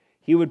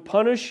 He would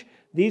punish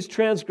these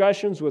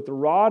transgressions with the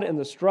rod and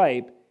the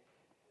stripe,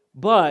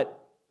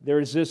 but there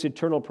is this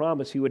eternal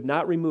promise: He would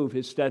not remove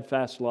His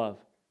steadfast love.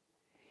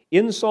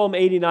 In Psalm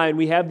 89,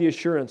 we have the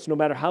assurance, no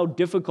matter how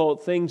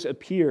difficult things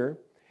appear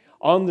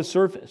on the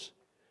surface,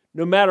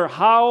 no matter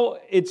how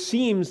it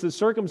seems the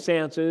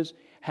circumstances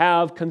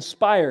have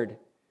conspired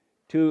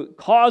to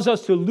cause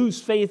us to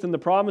lose faith in the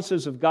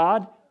promises of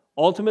God,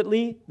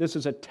 ultimately, this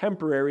is a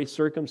temporary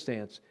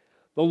circumstance.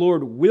 The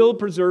Lord will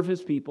preserve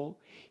His people.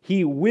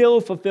 He will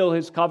fulfill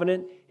His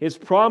covenant. His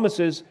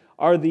promises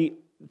are the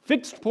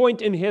fixed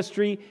point in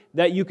history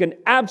that you can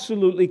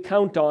absolutely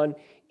count on,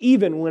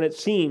 even when it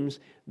seems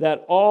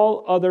that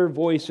all other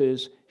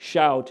voices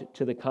shout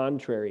to the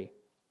contrary.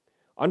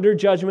 Under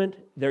judgment,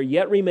 there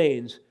yet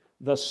remains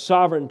the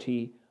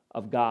sovereignty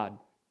of God.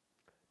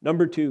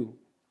 Number 2,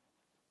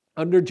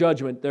 under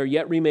judgment, there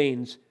yet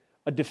remains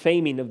a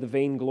defaming of the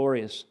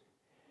vainglorious.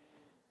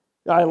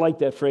 I like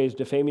that phrase,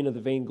 defaming of the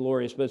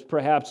vainglorious, but it's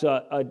perhaps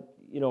a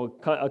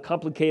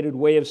complicated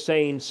way of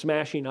saying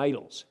smashing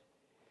idols.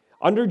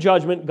 Under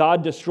judgment,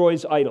 God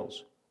destroys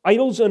idols.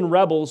 Idols and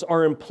rebels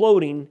are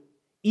imploding,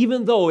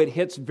 even though it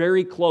hits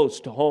very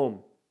close to home.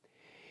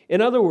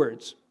 In other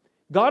words,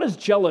 God is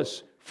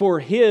jealous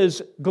for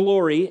His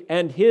glory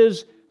and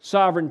His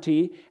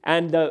sovereignty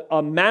and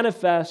a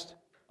manifest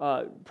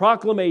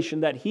proclamation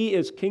that He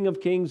is King of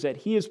Kings, that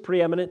He is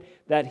preeminent,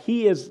 that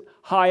He is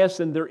highest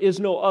and there is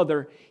no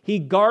other. He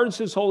guards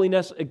His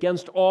holiness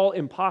against all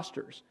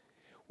impostors,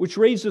 which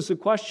raises the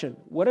question,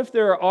 what if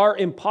there are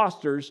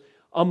impostors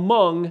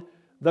among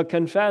the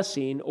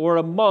confessing or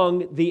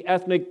among the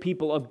ethnic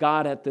people of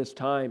God at this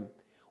time?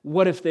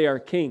 What if they are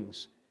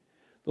kings?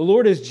 The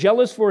Lord is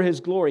jealous for His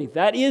glory.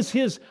 That is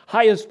His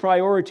highest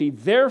priority.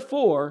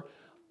 Therefore,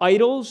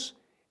 idols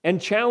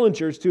and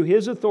challengers to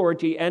His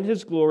authority and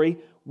His glory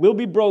will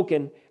be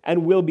broken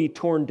and will be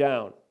torn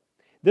down.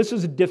 This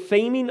is a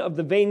defaming of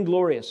the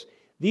vainglorious.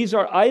 These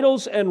are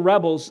idols and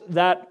rebels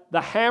that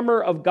the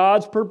hammer of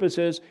God's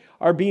purposes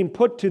are being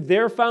put to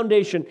their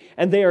foundation,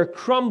 and they are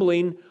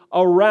crumbling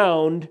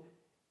around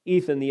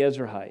Ethan the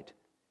Ezrahite.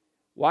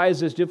 Why is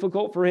this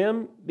difficult for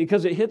him?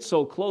 Because it hits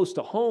so close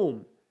to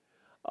home.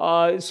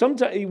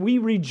 Sometimes we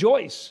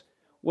rejoice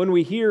when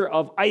we hear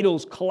of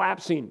idols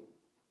collapsing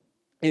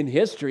in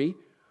history,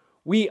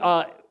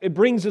 it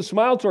brings a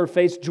smile to our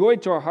face, joy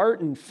to our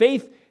heart, and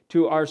faith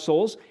to our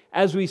souls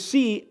as we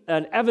see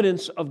an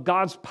evidence of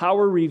God's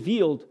power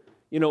revealed,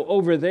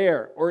 over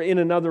there or in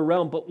another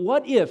realm. But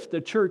what if the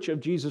church of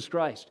Jesus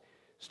Christ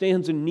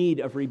stands in need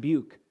of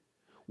rebuke?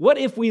 What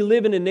if we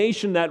live in a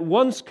nation that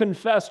once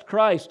confessed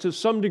Christ to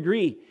some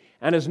degree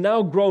and has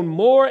now grown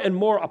more and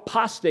more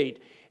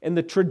apostate in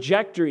the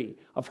trajectory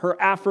of her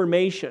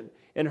affirmation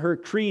and her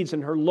creeds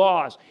and her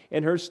laws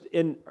and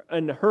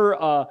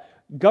her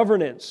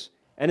governance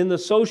and in the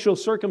social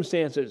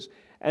circumstances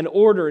and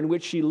order in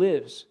which she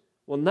lives?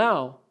 Well,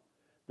 now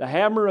the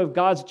hammer of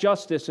God's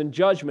justice and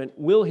judgment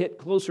will hit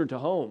closer to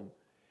home.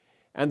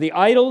 And the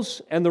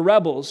idols and the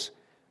rebels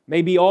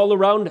may be all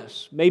around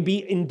us, may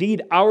be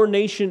indeed our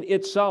nation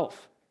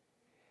itself.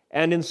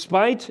 And in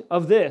spite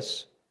of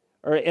this,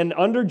 and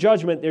under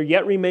judgment, there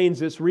yet remains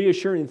this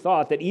reassuring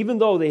thought that even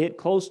though they hit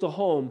close to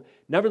home,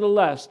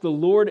 nevertheless, the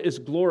Lord is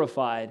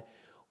glorified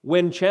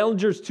when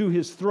challengers to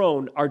His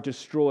throne are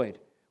destroyed,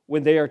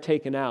 when they are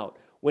taken out,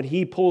 when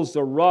He pulls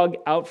the rug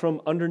out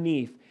from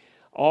underneath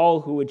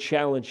all who would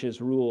challenge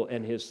His rule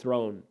and His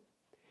throne.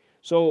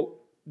 So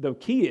the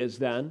key is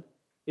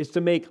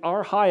to make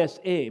our highest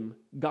aim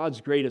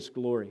God's greatest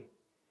glory.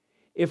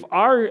 If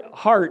our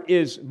heart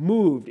is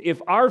moved,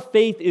 if our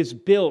faith is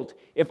built,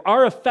 if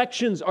our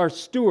affections are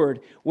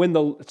stirred when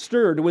the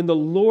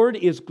Lord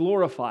is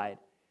glorified,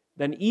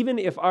 then even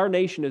if our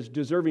nation is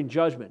deserving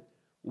judgment,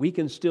 we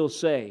can still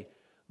say,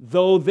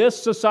 though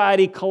this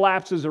society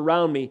collapses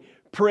around me,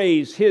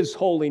 praise His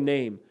holy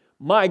name.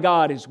 My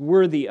God is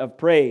worthy of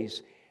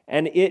praise,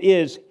 and it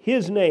is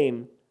His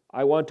name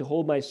I want to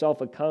hold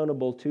myself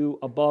accountable to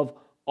above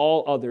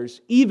all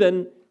others,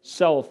 even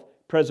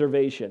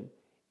self-preservation.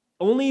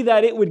 Only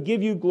that it would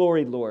give You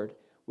glory, Lord.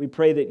 We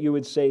pray that You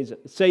would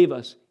save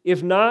us.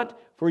 If not,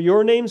 for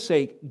Your name's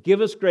sake,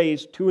 give us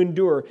grace to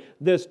endure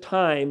this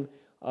time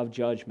of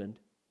judgment.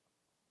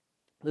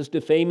 This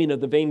defaming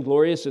of the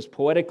vainglorious is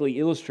poetically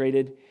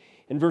illustrated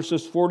in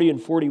verses 40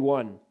 and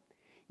 41.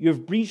 You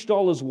have breached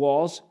all His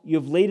walls. You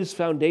have laid His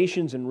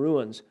foundations in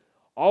ruins.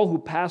 All who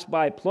pass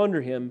by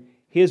plunder Him.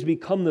 He has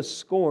become the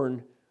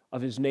scorn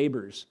of His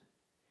neighbors.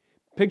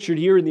 Pictured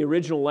here in the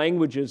original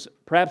language is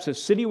perhaps a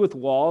city with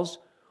walls,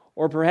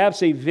 or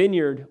perhaps a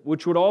vineyard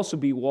which would also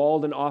be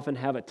walled and often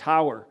have a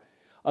tower.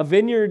 A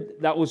vineyard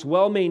that was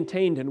well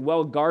maintained and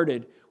well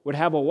guarded would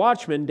have a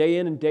watchman day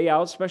in and day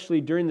out,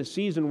 especially during the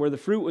season where the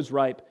fruit was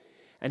ripe.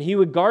 And he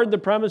would guard the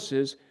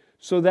premises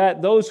so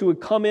that those who would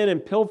come in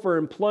and pilfer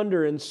and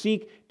plunder and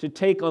seek to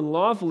take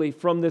unlawfully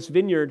from this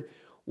vineyard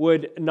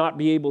would not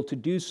be able to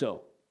do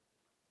so.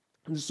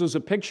 This was a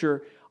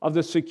picture of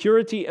the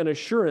security and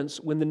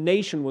assurance when the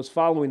nation was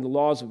following the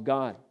laws of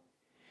God.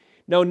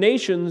 Now,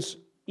 nations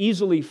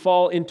easily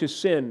fall into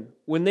sin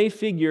when they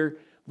figure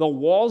the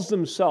walls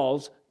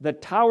themselves, the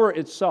tower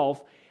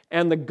itself,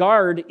 and the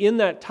guard in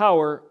that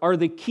tower are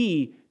the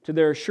key to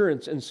their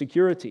assurance and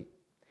security.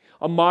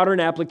 A modern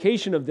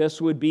application of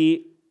this would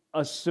be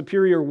a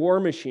superior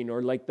war machine,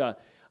 or like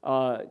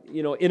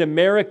in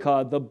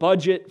America, the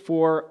budget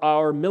for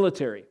our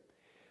military.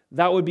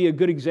 That would be a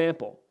good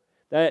example.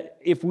 That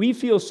if we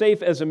feel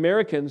safe as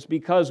Americans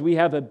because we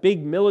have a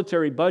big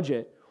military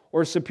budget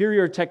or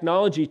superior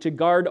technology to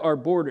guard our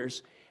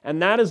borders,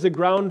 and that is the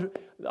ground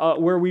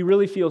where we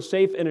really feel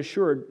safe and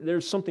assured,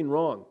 there's something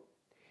wrong.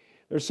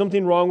 There's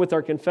something wrong with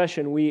our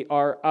confession. We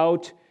are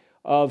out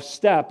of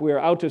step. We are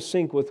out of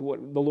sync with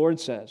what the Lord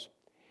says.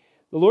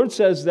 The Lord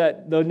says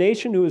that the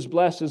nation who is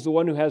blessed is the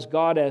one who has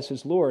God as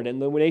his Lord,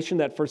 and the nation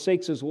that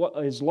forsakes his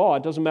law,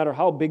 it doesn't matter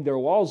how big their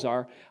walls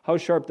are, how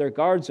sharp their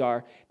guards are,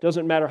 it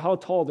doesn't matter how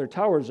tall their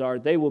towers are,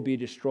 they will be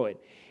destroyed.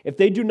 If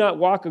they do not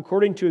walk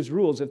according to His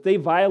rules, if they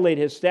violate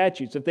His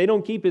statutes, if they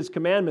don't keep His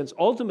commandments,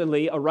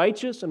 ultimately a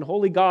righteous and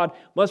holy God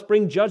must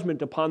bring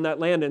judgment upon that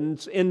land.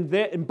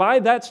 And by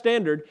that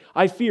standard,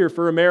 I fear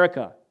for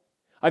America.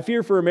 I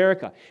fear for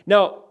America.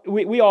 Now,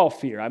 we all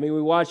fear. I mean,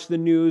 we watch the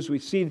news, we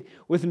see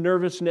with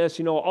nervousness,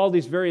 all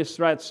these various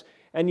threats,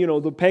 and,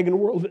 the pagan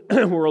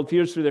world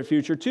fears for their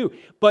future too.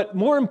 But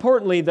more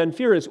importantly than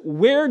fear is,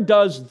 where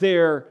does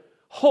their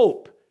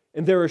hope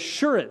and their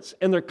assurance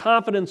and their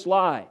confidence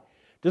lie?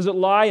 Does it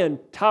lie in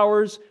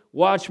towers,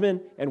 watchmen,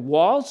 and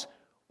walls?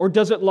 Or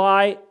does it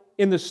lie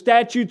in the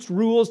statutes,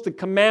 rules, the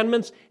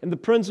commandments, and the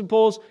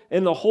principles,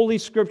 and the Holy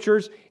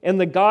Scriptures,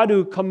 and the God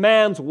who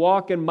commands,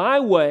 walk in my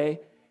way,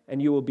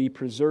 and you will be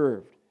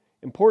preserved?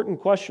 Important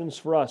questions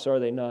for us, are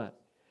they not?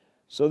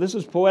 So this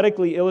is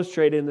poetically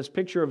illustrated in this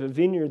picture of a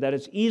vineyard that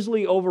is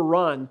easily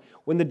overrun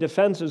when the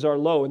defenses are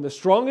low. And the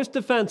strongest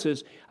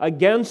defenses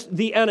against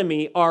the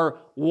enemy are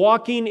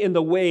walking in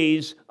the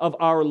ways of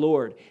our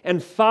Lord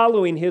and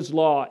following His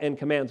law and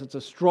commands. It's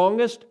the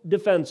strongest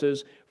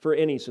defenses for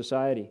any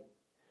society.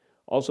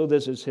 Also,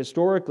 this is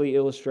historically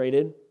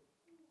illustrated.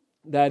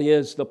 That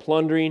is the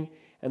plundering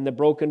and the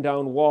broken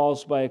down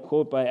walls by a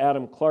quote by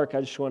Adam Clarke. I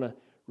just want to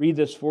read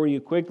this for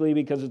you quickly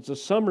because it's a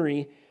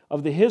summary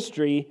of the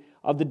history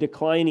of the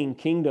declining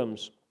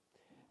kingdoms.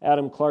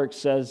 Adam Clarke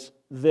says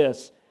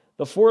this: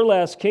 the 4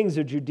 last kings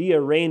of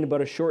Judea reigned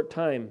but a short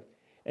time,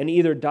 and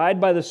either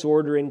died by the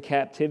sword or in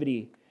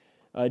captivity.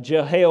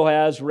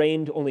 Jehoahaz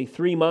reigned only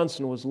 3 months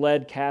and was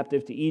led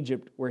captive to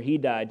Egypt, where he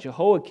died.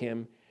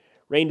 Jehoiakim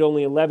reigned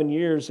only 11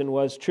 years and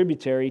was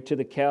tributary to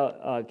the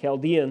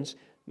Chaldeans.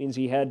 Means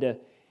he had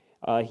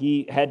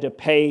to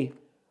pay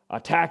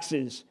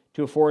taxes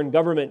to a foreign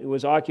government who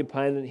was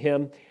occupying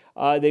him.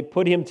 They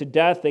put him to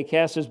death. They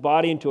cast his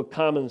body into a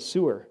common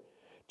sewer.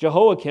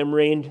 Jehoiakim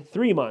reigned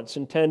 3 months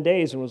and 10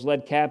 days and was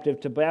led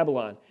captive to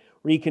Babylon,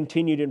 where he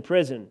continued in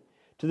prison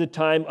to the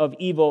time of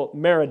evil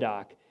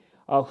Merodach,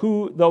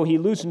 who, though he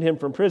loosened him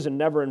from prison,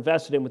 never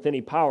invested him with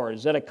any power.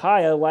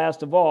 Zedekiah,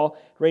 last of all,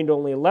 reigned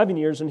only 11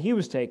 years, and he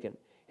was taken.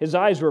 His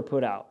eyes were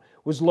put out,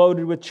 was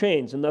loaded with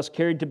chains, and thus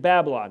carried to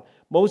Babylon.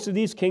 Most of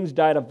these kings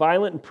died a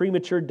violent and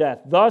premature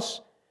death.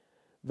 Thus,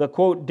 the,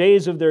 quote,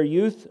 days of their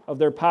youth, of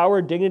their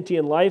power, dignity,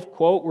 and life,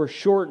 quote, were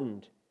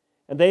shortened,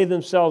 and they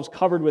themselves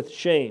covered with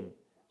shame.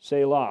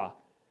 Selah.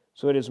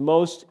 So it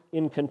most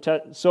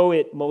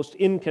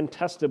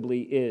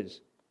incontestably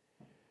is.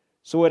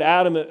 So what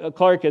Adam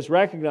Clark is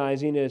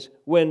recognizing is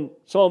when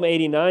Psalm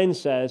 89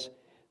 says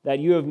that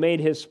you have made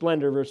his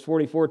splendor, verse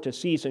 44, to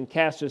cease and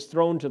cast his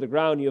throne to the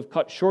ground. You have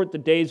cut short the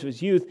days of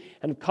his youth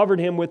and covered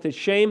him with his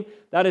shame.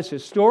 That is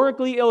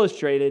historically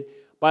illustrated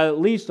by at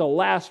least the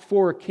last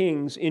 4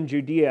 kings in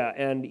Judea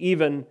and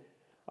even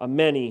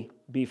many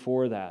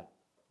before that.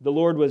 The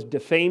Lord was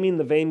defaming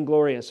the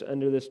vainglorious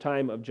under this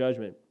time of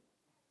judgment.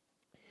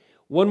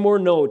 One more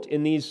note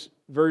in these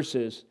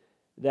verses,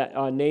 that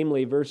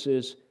namely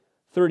verses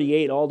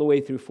 38 all the way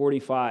through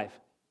 45.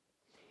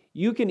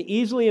 You can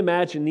easily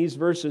imagine these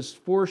verses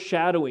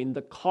foreshadowing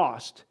the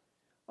cost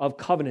of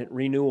covenant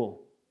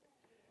renewal.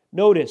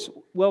 Notice,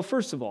 well,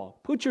 first of all,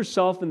 put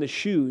yourself in the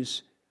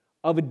shoes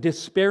of a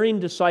despairing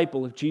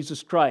disciple of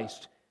Jesus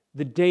Christ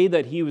the day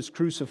that he was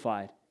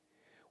crucified.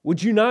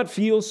 Would you not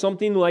feel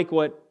something like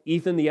what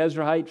Ethan the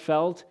Ezrahite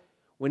felt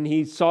when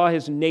he saw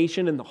his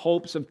nation and the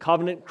hopes of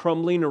covenant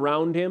crumbling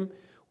around him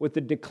with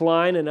the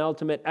decline and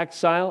ultimate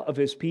exile of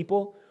his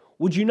people?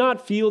 Would you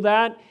not feel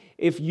that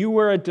if you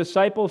were a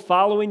disciple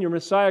following your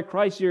Messiah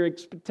Christ, your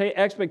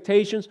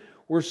expectations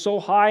were so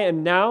high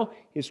and now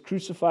he's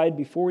crucified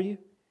before you?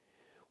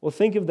 Well,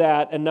 think of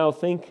that and now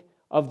think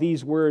of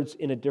these words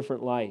in a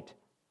different light.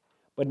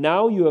 But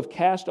now you have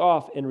cast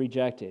off and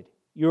rejected.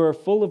 You are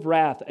full of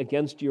wrath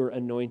against your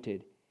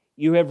anointed.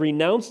 You have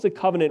renounced the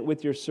covenant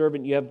with your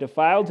servant. You have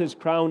defiled his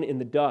crown in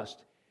the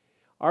dust.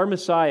 Our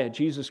Messiah,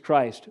 Jesus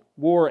Christ,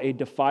 wore a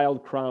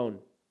defiled crown,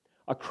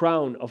 a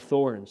crown of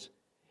thorns.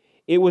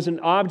 It was an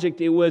object,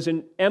 it was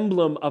an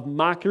emblem of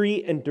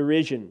mockery and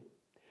derision.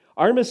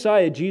 Our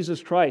Messiah,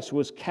 Jesus Christ,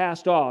 was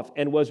cast off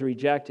and was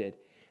rejected.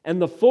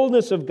 And the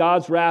fullness of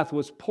God's wrath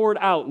was poured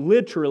out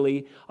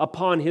literally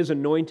upon his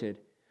anointed.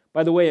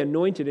 By the way,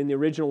 anointed in the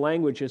original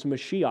language is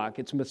Mashiach,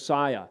 it's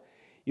Messiah.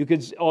 You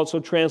could also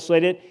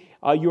translate it,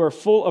 you are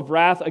full of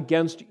wrath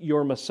against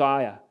your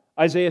Messiah.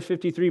 Isaiah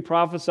 53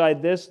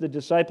 prophesied this. The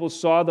disciples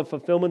saw the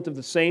fulfillment of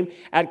the same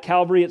at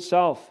Calvary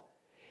itself.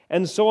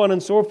 And so on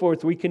and so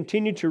forth. We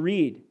continue to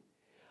read.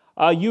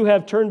 You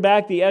have turned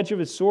back the edge of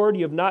his sword.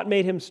 You have not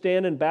made him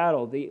stand in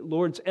battle. The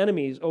Lord's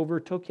enemies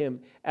overtook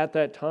him at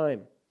that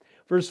time.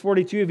 Verse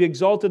 42, you've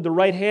exalted the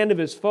right hand of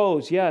his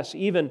foes. Yes,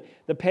 even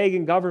the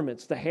pagan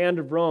governments, the hand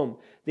of Rome,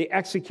 the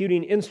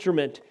executing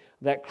instrument,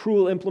 that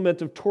cruel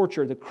implement of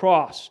torture, the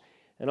cross.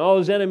 And all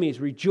his enemies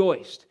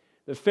rejoiced.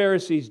 The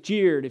Pharisees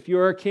jeered. If you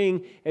are a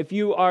king, if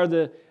you are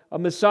a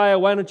Messiah,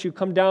 why don't you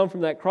come down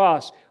from that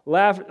cross?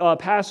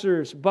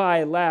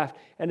 Passers-by laughed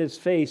at his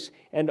face,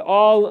 and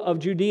all of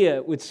Judea,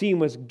 it would seem,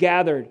 was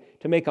gathered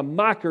to make a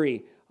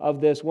mockery of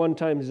this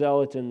one-time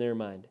zealot in their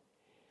mind.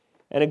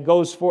 And it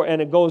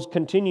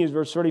continues,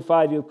 verse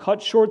 35, you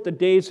cut short the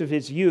days of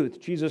his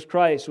youth. Jesus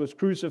Christ was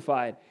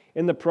crucified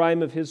in the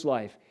prime of his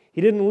life.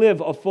 He didn't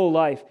live a full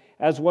life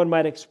as one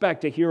might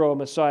expect a hero, a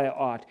Messiah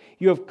ought.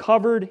 You have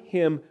covered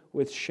him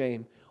with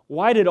shame.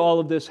 Why did all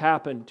of this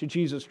happen to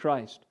Jesus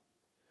Christ?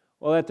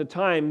 Well, at the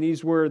time,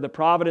 these were the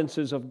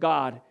providences of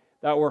God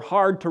that were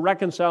hard to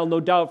reconcile, no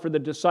doubt, for the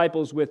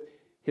disciples with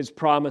his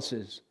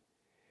promises.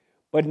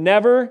 But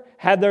never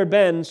had there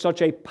been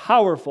such a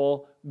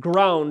powerful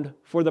ground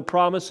for the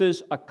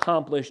promises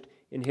accomplished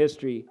in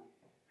history.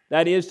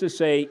 That is to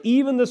say,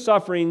 even the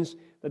sufferings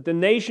that the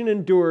nation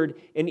endured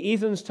in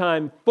Ethan's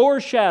time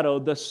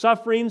foreshadowed the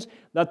sufferings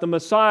that the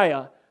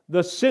Messiah,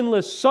 the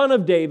sinless Son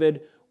of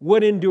David,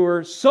 would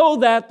endure so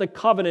that the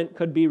covenant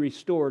could be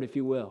restored, if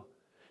you will.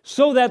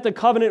 So that the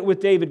covenant with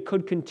David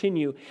could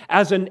continue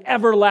as an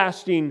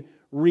everlasting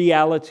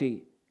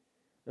reality.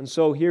 And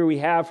so here we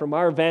have, from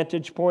our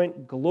vantage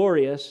point,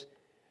 glorious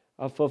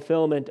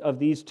fulfillment of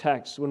these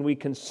texts when we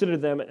consider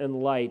them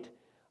in light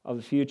of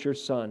the future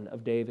Son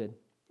of David.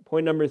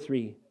 Point number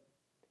 3.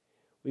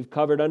 We've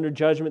covered under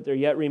judgment. There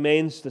yet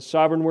remains the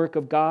sovereign work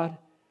of God,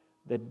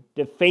 the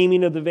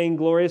defaming of the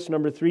vainglorious.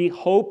 Number 3,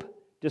 hope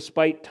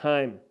despite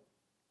time,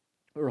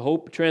 or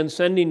hope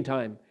transcending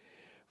time.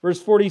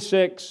 Verse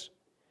 46,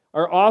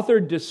 our author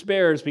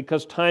despairs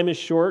because time is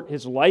short,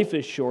 his life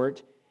is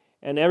short,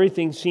 and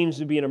everything seems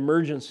to be an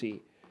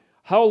emergency.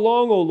 How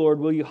long, O Lord,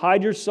 will you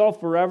hide yourself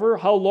forever?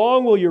 How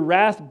long will your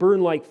wrath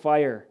burn like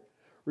fire?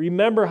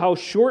 Remember how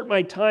short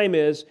my time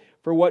is,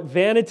 for what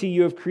vanity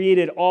you have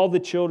created all the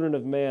children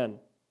of man.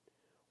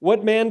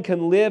 What man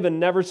can live and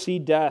never see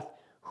death?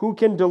 Who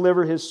can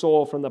deliver his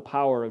soul from the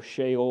power of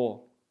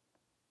Sheol?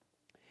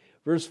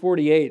 Verse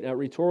 48, that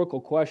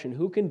rhetorical question,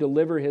 who can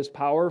deliver his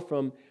soul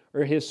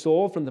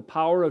from the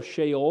power of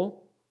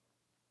Sheol?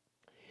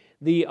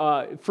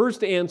 The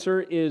first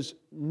answer is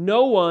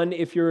no one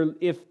if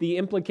the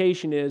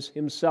implication is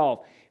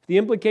himself. If the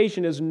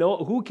implication is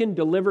who can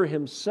deliver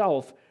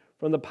himself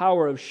from the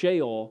power of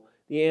Sheol,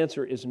 the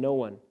answer is no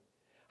one.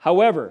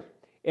 However,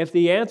 if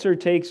the answer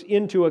takes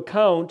into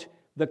account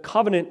the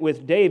covenant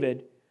with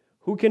David,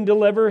 who can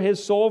deliver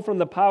his soul from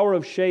the power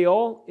of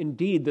Sheol?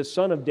 Indeed, the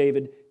son of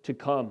David to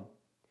come.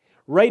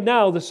 Right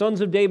now, the sons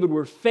of David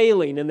were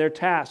failing in their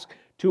task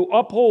to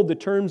uphold the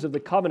terms of the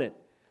covenant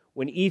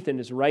when Ethan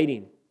is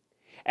writing.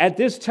 At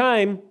this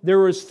time, there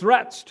was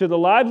threats to the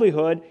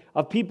livelihood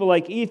of people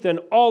like Ethan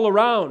all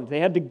around. They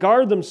had to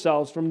guard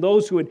themselves from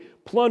those who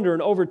would plunder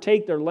and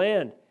overtake their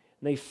land.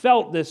 And they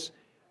felt this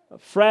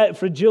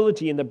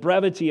fragility and the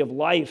brevity of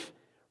life.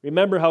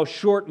 Remember how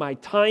short my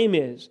time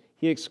is,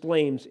 he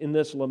exclaims in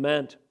this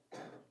lament.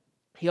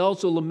 He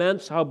also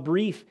laments how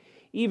brief,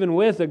 even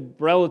with a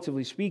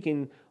relatively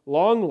speaking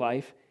long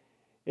life,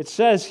 it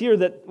says here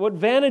that what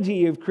vanity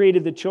you have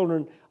created the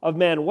children of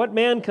man. What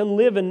man can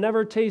live and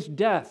never taste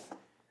death?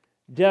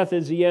 Death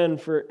is the end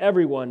for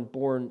everyone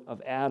born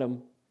of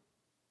Adam.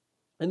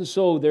 And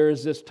so there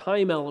is this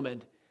time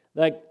element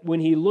that when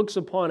he looks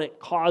upon it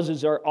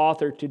causes our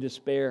author to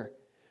despair.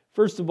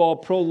 First of all,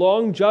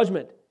 prolonged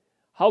judgment.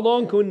 How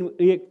long can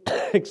we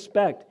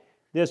expect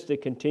this to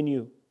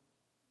continue?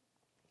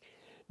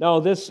 Now,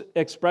 this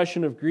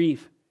expression of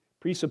grief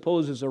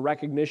presupposes a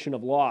recognition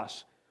of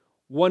loss.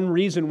 One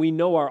reason we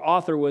know our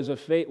author was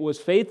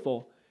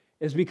faithful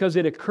is because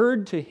it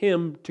occurred to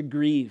him to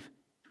grieve.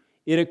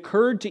 It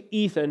occurred to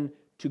Ethan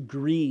to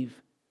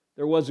grieve.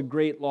 There was a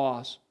great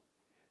loss,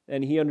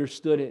 and he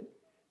understood it.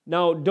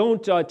 Now,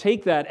 don't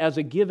take that as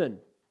a given.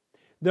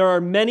 There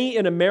are many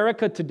in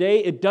America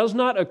today, it does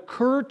not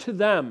occur to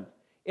them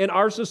in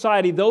our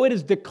society, though it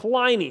is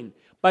declining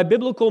by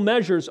biblical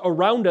measures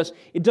around us,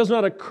 it does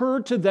not occur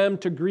to them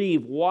to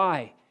grieve.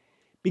 Why?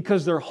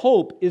 Because their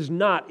hope is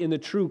not in the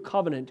true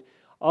covenant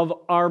of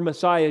our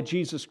Messiah,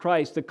 Jesus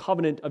Christ, the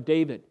covenant of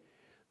David.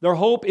 Their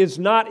hope is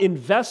not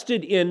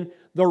invested in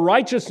the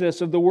righteousness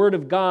of the Word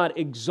of God,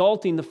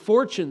 exalting the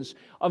fortunes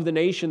of the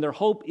nation. Their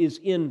hope is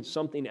in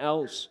something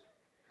else.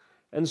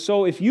 And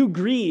so if you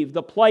grieve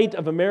the plight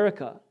of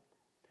America,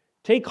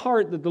 take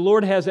heart that the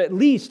Lord has at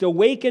least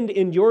awakened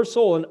in your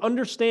soul an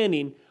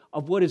understanding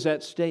of what is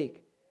at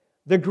stake.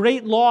 The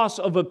great loss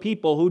of a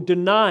people who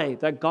deny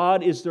that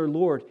God is their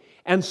Lord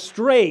and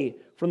stray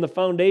from the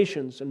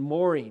foundations and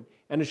mooring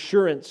and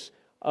assurance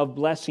of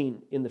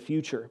blessing in the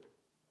future.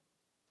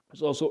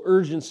 There's also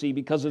urgency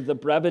because of the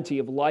brevity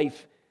of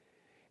life.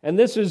 And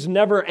this is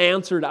never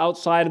answered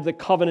outside of the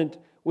covenant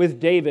with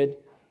David.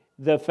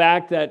 The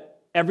fact that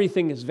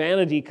everything is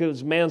vanity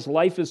because man's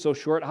life is so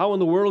short. How in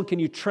the world can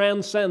you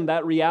transcend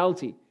that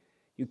reality?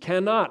 You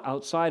cannot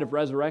outside of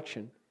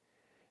resurrection.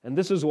 And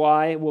this is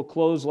why we'll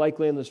close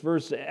likely in this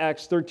verse,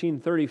 Acts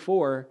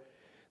 13:34.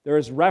 There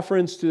is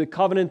reference to the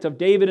covenant of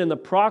David and the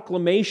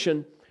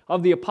proclamation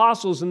of the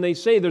apostles. And they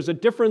say there's a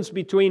difference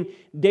between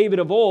David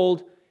of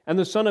old and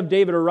the son of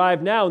David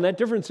arrived now. And that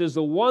difference is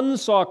the one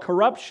saw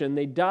corruption,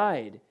 they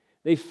died,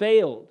 they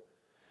failed.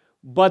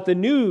 But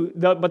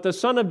the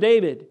son of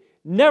David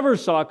never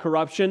saw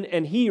corruption,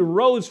 and he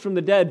rose from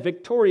the dead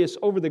victorious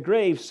over the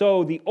grave.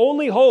 So the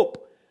only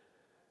hope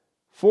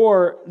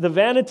for the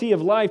vanity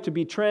of life to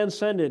be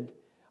transcended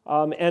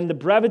and the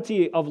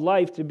brevity of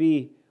life to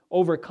be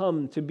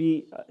overcome,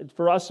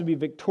 for us to be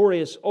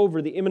victorious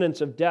over the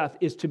imminence of death,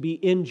 is to be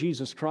in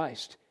Jesus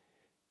Christ,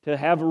 to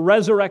have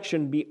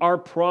resurrection be our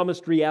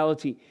promised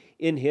reality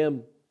in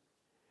Him.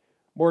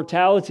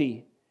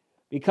 Mortality,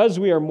 because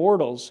we are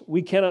mortals,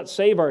 we cannot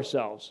save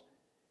ourselves.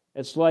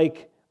 It's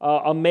like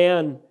a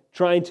man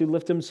trying to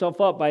lift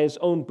himself up by his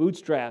own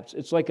bootstraps.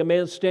 It's like a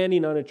man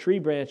standing on a tree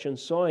branch and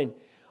sawing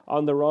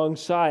on the wrong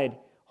side,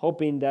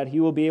 hoping that he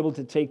will be able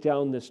to take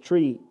down this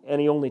tree,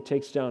 and he only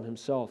takes down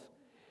himself.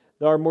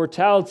 Our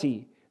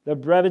mortality, the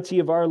brevity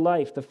of our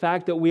life, the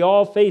fact that we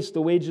all face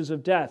the wages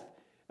of death,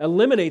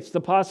 eliminates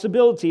the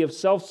possibility of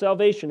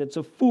self-salvation. It's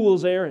a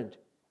fool's errand.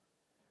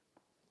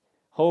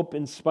 Hope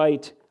in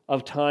spite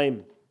of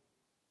time.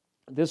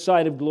 This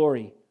side of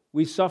glory,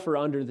 we suffer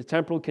under the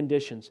temporal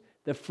conditions,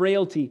 the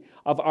frailty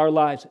of our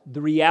lives,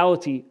 the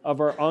reality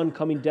of our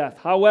oncoming death.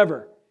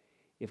 However,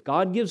 if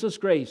God gives us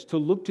grace to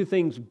look to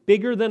things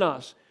bigger than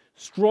us,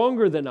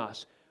 stronger than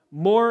us,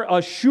 more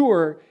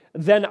assured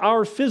than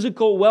our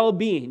physical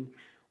well-being,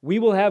 we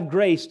will have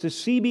grace to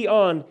see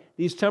beyond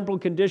these temporal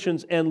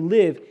conditions and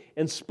live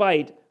in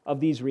spite of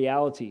these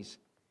realities.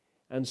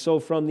 And so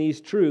from these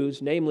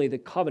truths, namely the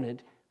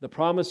covenant, the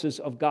promises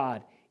of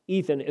God,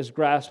 Ethan is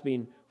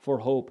grasping for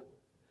hope.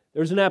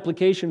 There's an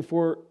application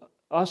for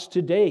us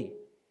today.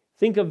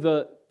 Think of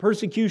the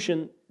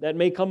persecution that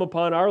may come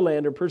upon our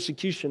land, or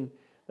persecution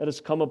that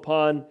has come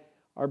upon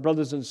our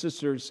brothers and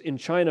sisters in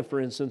China, for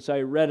instance.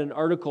 I read an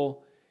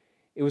article.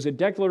 It was a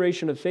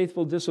declaration of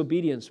faithful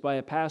disobedience by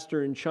a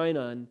pastor in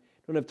China, and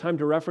I don't have time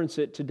to reference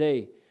it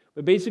today.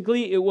 But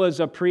basically, it was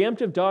a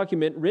preemptive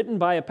document written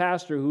by a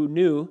pastor who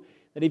knew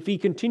that if he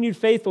continued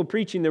faithful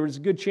preaching, there was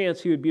a good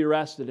chance he would be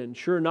arrested. And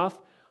sure enough,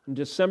 on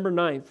December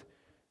 9th,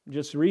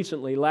 just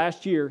recently,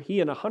 last year, he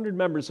and 100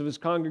 members of his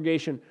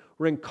congregation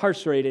were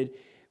incarcerated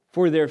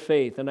for their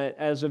faith. And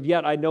as of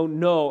yet, I don't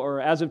know, or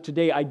as of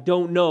today, I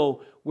don't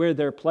know where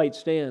their plight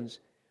stands.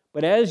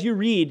 But as you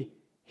read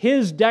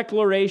his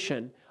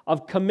declaration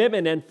of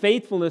commitment and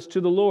faithfulness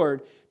to the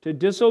Lord, to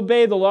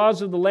disobey the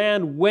laws of the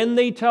land when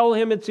they tell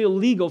him it's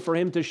illegal for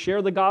him to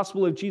share the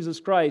gospel of Jesus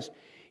Christ,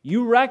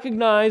 you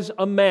recognize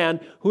a man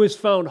who has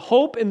found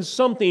hope in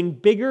something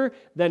bigger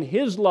than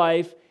his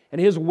life and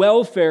his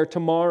welfare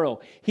tomorrow.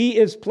 He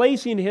is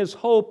placing his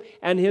hope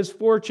and his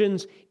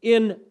fortunes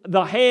in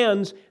the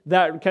hands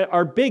that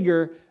are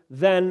bigger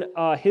than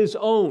his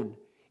own,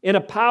 in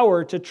a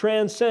power to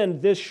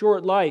transcend this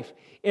short life,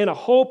 in a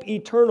hope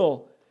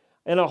eternal,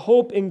 and a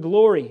hope in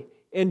glory,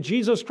 in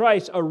Jesus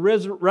Christ, a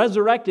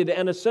resurrected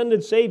and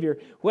ascended Savior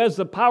who has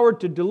the power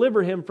to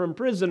deliver him from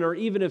prison, or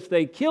even if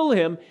they kill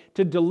him,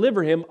 to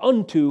deliver him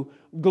unto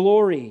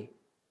glory.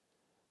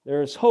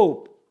 There is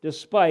hope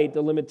despite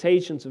the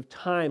limitations of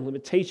time,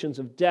 limitations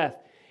of death,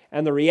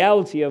 and the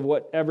reality of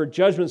whatever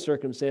judgment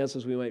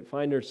circumstances we might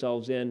find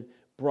ourselves in,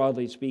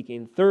 broadly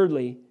speaking.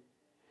 Fourthly,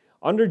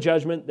 under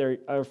judgment,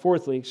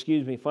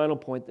 final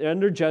point,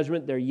 under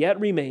judgment there yet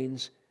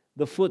remains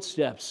the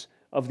footsteps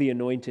of the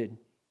anointed.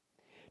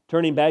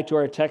 Turning back to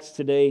our text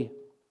today,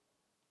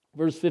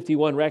 verse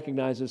 51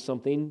 recognizes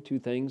something, two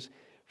things.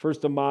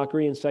 First, a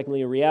mockery, and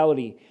secondly, a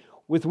reality.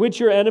 With which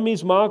your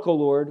enemies mock, O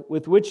Lord,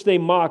 with which they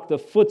mock the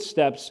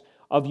footsteps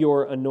of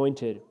your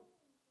anointed.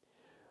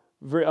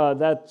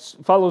 That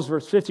follows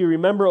verse 50.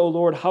 Remember, O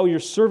Lord, how your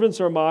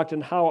servants are mocked,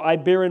 and how I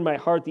bear in my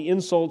heart the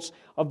insults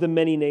of the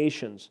many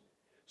nations.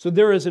 So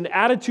there is an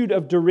attitude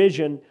of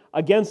derision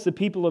against the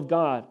people of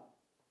God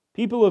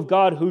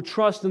who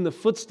trust in the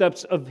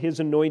footsteps of his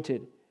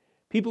anointed.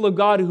 People of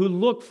God who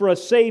look for a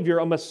Savior,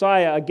 a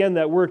Messiah, again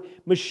that word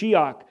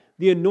Mashiach,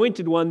 the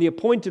anointed one, the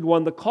appointed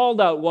one, the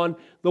called out one,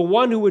 the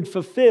one who would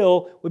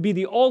be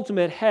the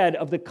ultimate head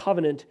of the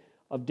covenant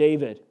of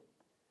David.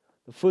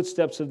 The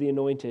footsteps of the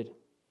anointed.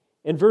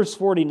 In verse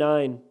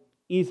 49,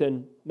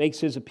 Ethan makes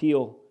his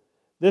appeal.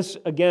 This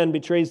again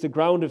betrays the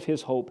ground of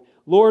his hope.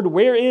 Lord,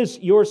 where is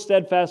your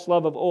steadfast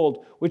love of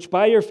old, which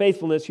by your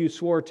faithfulness you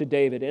swore to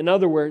David? In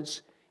other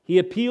words, he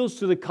appeals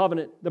to the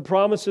covenant, the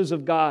promises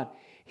of God.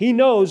 He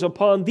knows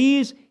upon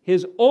these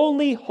his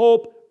only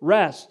hope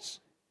rests.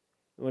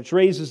 Which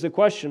raises the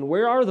question,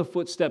 where are the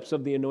footsteps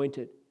of the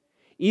anointed?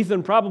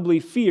 Ethan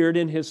probably feared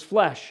in his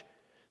flesh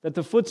that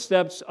the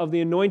footsteps of the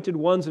anointed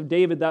ones of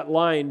David, that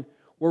line,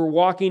 were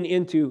walking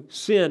into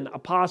sin,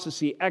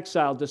 apostasy,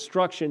 exile,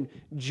 destruction,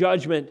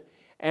 judgment,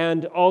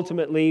 and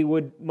ultimately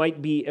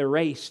might be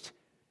erased.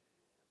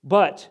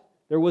 But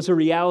there was a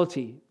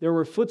reality. There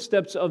were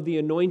footsteps of the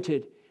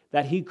anointed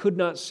that he could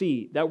not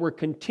see, that were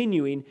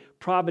continuing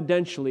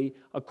providentially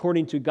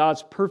according to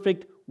God's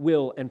perfect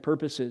will and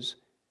purposes.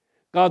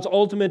 God's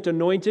ultimate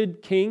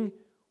anointed king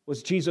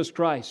was Jesus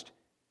Christ.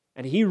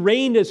 And he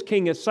reigned as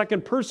king, as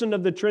second person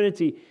of the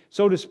Trinity,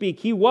 so to speak.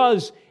 He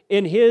was,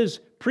 in his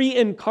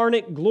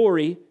pre-incarnate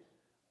glory,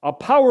 a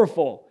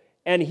powerful,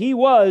 and he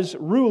was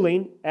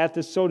ruling at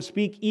this, so to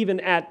speak, even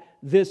at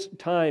this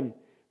time.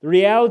 The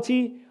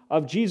reality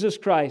of Jesus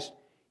Christ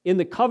in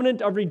the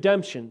covenant of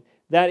redemption,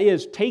 that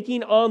is,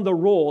 taking on the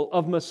role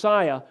of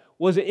Messiah,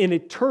 was an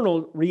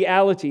eternal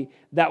reality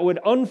that would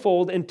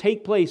unfold and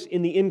take place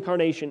in the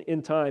incarnation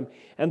in time,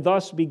 and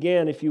thus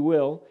began, if you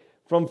will,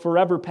 from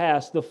forever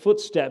past, the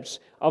footsteps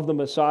of the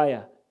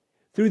Messiah.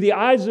 Through the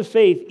eyes of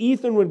faith,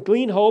 Ethan would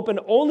glean hope,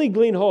 and only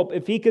glean hope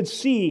if he could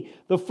see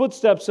the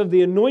footsteps of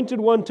the anointed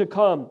one to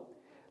come.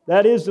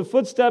 That is, the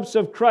footsteps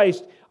of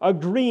Christ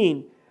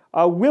agreeing,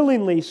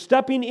 willingly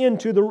stepping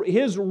into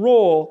his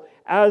role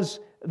as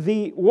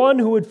the one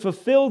who would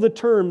fulfill the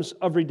terms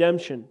of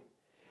redemption.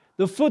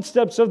 The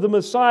footsteps of the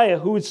Messiah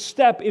who would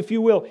step, if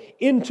you will,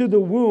 into the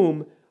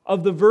womb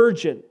of the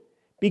Virgin,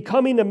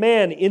 becoming a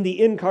man in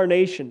the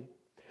incarnation.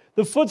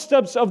 The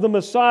footsteps of the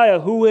Messiah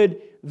who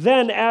would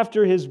then,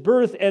 after his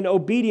birth and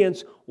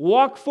obedience,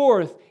 walk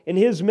forth in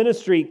his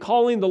ministry,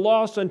 calling the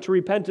lost unto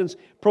repentance,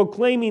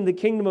 proclaiming the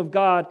kingdom of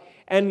God,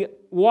 and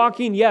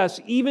walking, yes,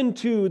 even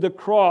to the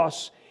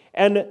cross,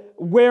 and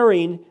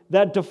wearing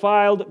that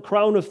defiled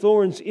crown of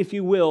thorns, if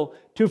you will,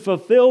 to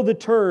fulfill the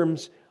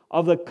terms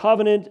of the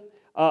covenant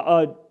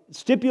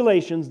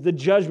stipulations, the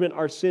judgment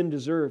our sin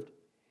deserved.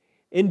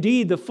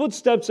 Indeed, the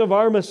footsteps of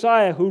our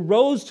Messiah who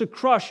rose to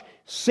crush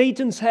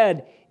Satan's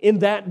head in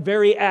that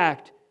very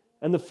act,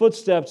 and the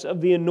footsteps of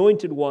the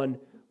anointed one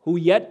who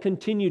yet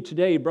continue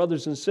today,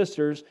 brothers and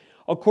sisters,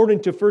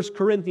 according to 1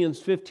 Corinthians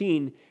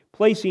 15,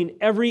 placing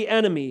every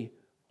enemy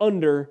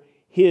under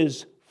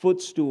his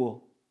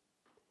footstool.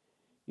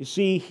 You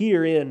see,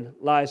 herein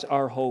lies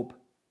our hope.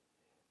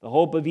 The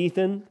hope of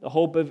Ethan, the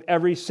hope of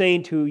every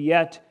saint who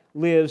yet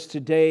lives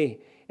today.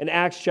 In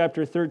Acts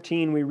chapter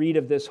 13, we read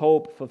of this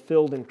hope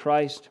fulfilled in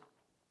Christ.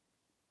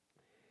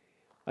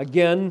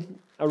 Again,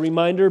 a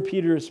reminder,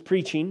 Peter is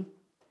preaching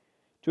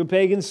to a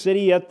pagan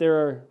city, yet there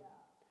are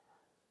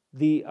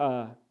the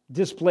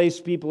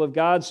displaced people of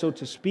God, so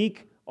to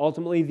speak.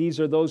 Ultimately, these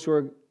are those who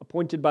are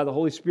appointed by the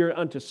Holy Spirit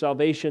unto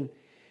salvation.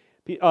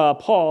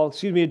 Paul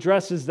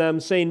addresses them,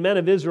 saying, "Men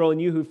of Israel, and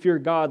you who fear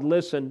God,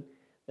 listen."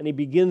 And he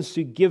begins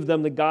to give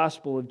them the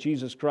gospel of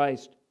Jesus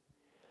Christ.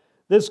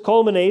 This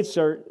culminates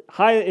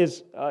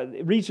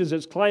reaches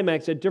its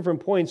climax at different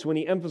points when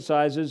he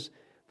emphasizes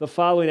the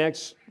following,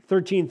 Acts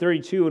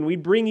 13:32, "And we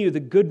bring you the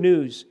good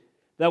news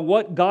that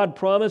what God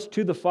promised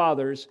to the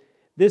fathers,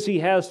 this He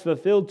has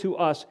fulfilled to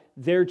us,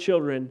 their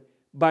children,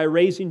 by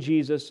raising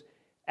Jesus,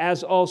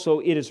 as also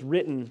it is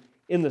written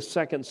in the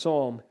second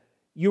psalm,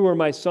 'You are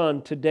my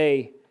son,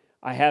 today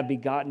I have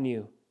begotten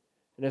you.'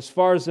 And as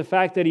far as the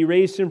fact that He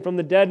raised Him from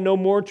the dead, no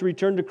more to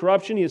return to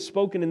corruption, He has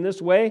spoken in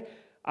this way,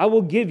 'I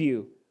will give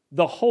you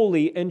the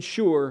holy and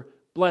sure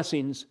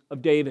blessings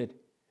of David.'"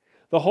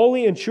 The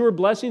holy and sure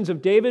blessings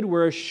of David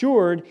were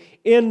assured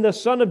in the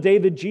Son of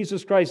David,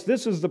 Jesus Christ.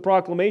 This is the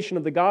proclamation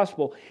of the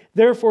gospel.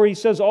 Therefore, he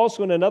says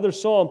also in another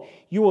psalm,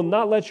 "You will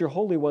not let your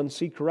Holy One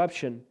see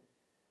corruption."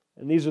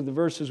 And these are the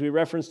verses we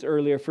referenced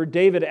earlier. "For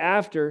David,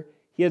 after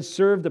he had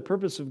served the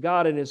purpose of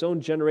God in his own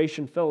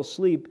generation, fell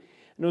asleep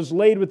and was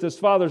laid with his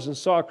fathers and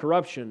saw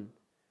corruption."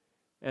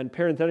 And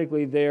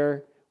parenthetically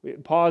there,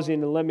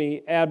 pausing and let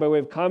me add by way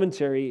of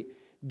commentary,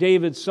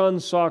 David's son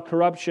saw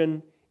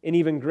corruption in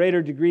even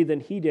greater degree than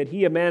he did.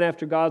 He, a man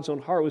after God's own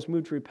heart, was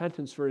moved to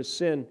repentance for his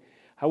sin.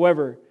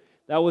 However,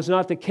 that was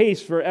not the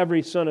case for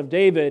every son of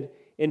David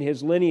in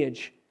his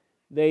lineage.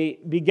 They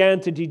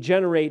began to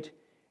degenerate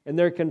in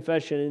their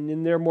confession and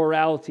in their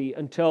morality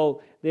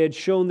until they had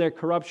shown their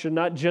corruption,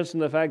 not just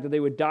in the fact that they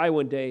would die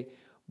one day,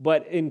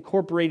 but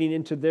incorporating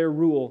into their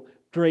rule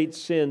great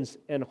sins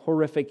and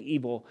horrific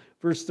evil.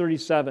 Verse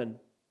 37,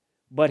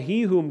 "But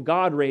he whom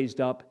God raised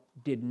up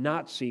did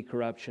not see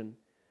corruption.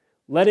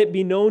 Let it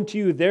be known to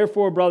you,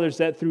 therefore, brothers,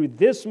 that through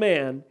this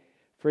man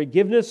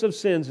forgiveness of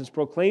sins is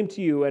proclaimed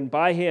to you, and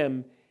by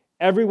him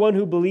everyone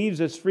who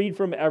believes is freed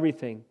from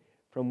everything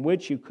from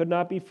which you could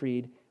not be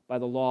freed by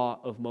the law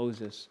of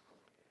Moses."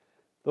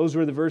 Those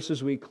were the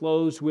verses we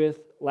closed with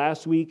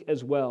last week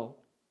as well.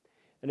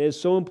 And it is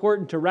so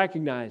important to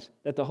recognize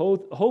that the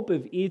hope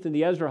of Ethan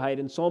the Ezrahite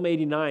in Psalm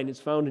 89 is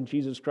found in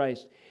Jesus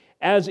Christ,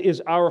 as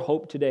is our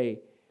hope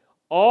today.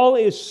 All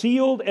is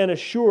sealed and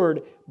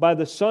assured by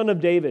the Son of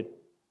David,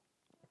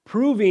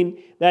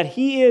 proving that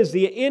He is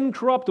the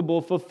incorruptible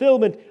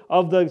fulfillment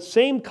of the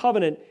same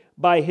covenant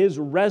by His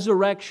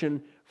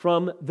resurrection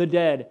from the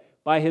dead,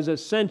 by His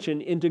ascension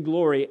into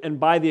glory, and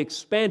by the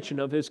expansion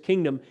of His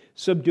kingdom,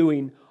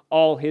 subduing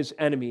all His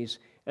enemies.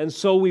 And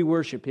so we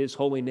worship His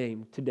holy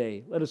name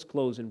today. Let us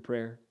close in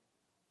prayer.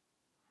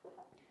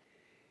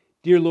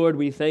 Dear Lord,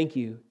 we thank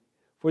You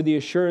for the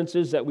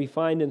assurances that we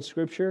find in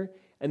Scripture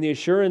and the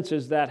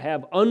assurances that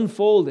have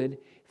unfolded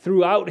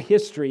throughout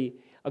history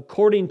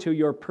according to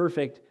Your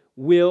perfect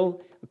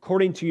will,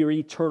 according to Your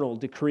eternal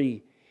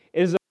decree.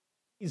 It is on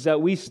these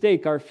that we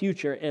stake our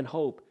future and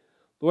hope.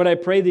 Lord, I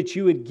pray that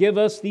You would give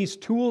us these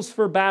tools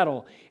for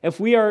battle. If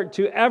we are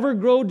to ever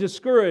grow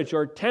discouraged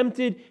or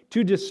tempted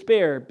to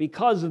despair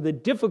because of the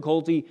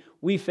difficulty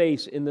we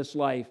face in this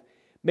life,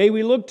 may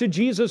we look to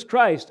Jesus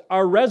Christ,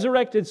 our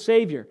resurrected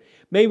Savior.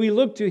 May we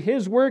look to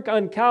His work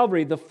on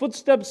Calvary, the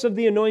footsteps of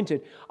the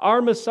Anointed, our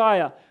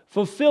Messiah,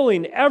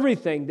 fulfilling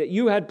everything that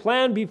You had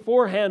planned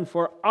beforehand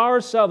for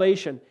our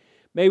salvation.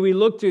 May we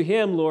look to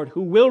Him, Lord,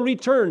 who will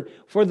return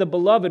for the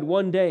beloved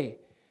one day.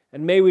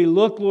 And may we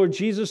look, Lord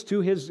Jesus,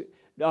 to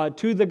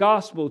the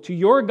gospel, to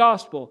Your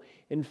gospel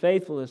in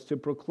faithfulness to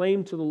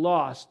proclaim to the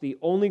lost the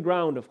only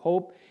ground of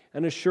hope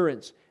and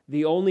assurance,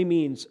 the only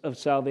means of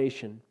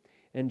salvation.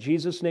 In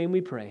Jesus' name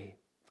we pray.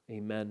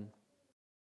 Amen.